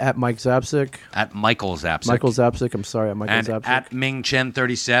individually at Mike Zapsik. At Michael Zapsik. Michael Zapsik. I'm sorry, at Michael Zapsik. At Ming Chen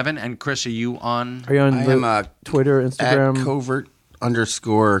 37. And Chris, are you on? Are you on Twitter, Instagram? At Covert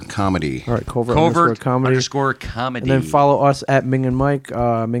 _comedy. All right, Covert _comedy. _comedy. And then follow us at Ming and Mike,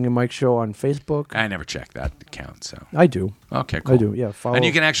 Ming and Mike Show on Facebook. I never check that account, so. I do. Okay, cool. I do, yeah. Follow. And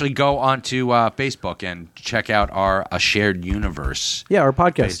you can actually go onto Facebook and check out our A Shared Universe. Yeah, our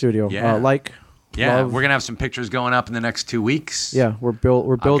podcast studio. Yeah. Love. We're gonna have some pictures going up in the next 2 weeks. Yeah, we're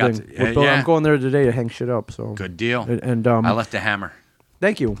building. I'm going there today to hang shit up. So good deal. And I left a hammer.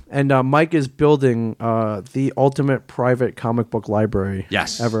 Thank you. And Mike is building the ultimate private comic book library.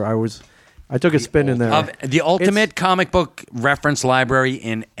 Yes. Ever. I took a spin in there. The ultimate comic book reference library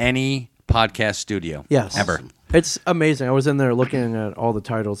in any podcast studio. Yes. Ever. It's amazing. I was in there looking at all the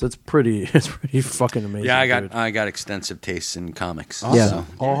titles. It's pretty fucking amazing. Yeah, I got extensive tastes in comics. Awesome. Yeah,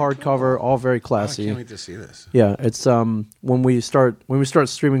 all hardcover, all very classy. I can't wait to see this. Yeah, it's when we start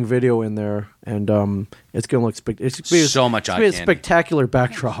streaming video in there, and it's gonna look so much. It's gonna be a spectacular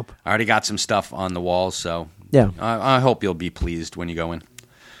backdrop. I already got some stuff on the walls, so yeah, I hope you'll be pleased when you go in.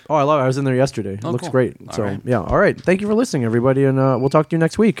 Oh, I love it. I was in there yesterday. It looks great. All right. Yeah. All right. Thank you for listening, everybody, and we'll talk to you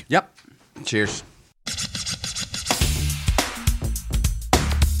next week. Yep. Cheers.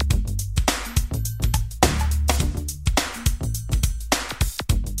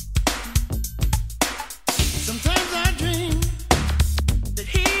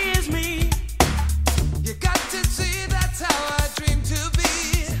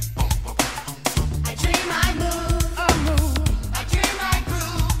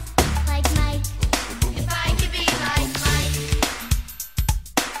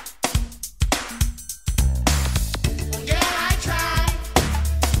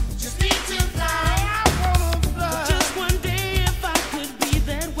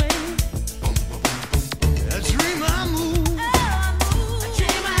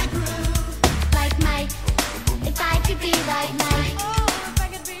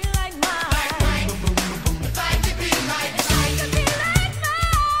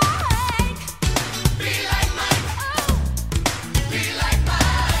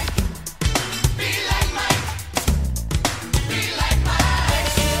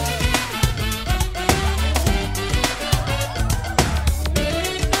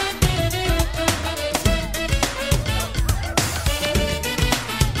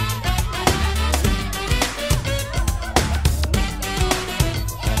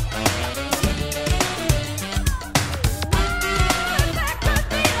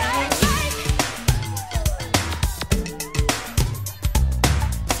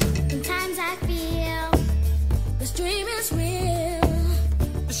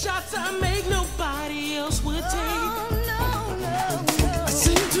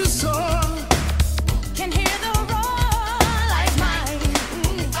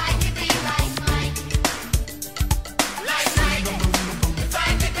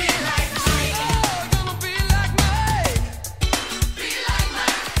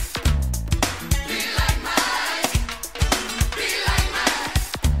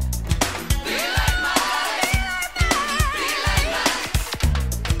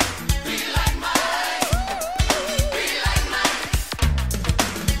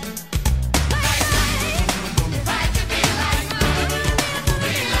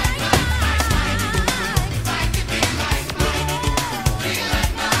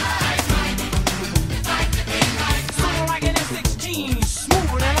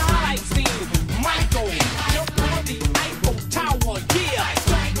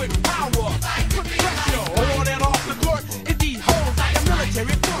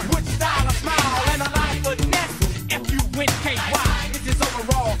 With style.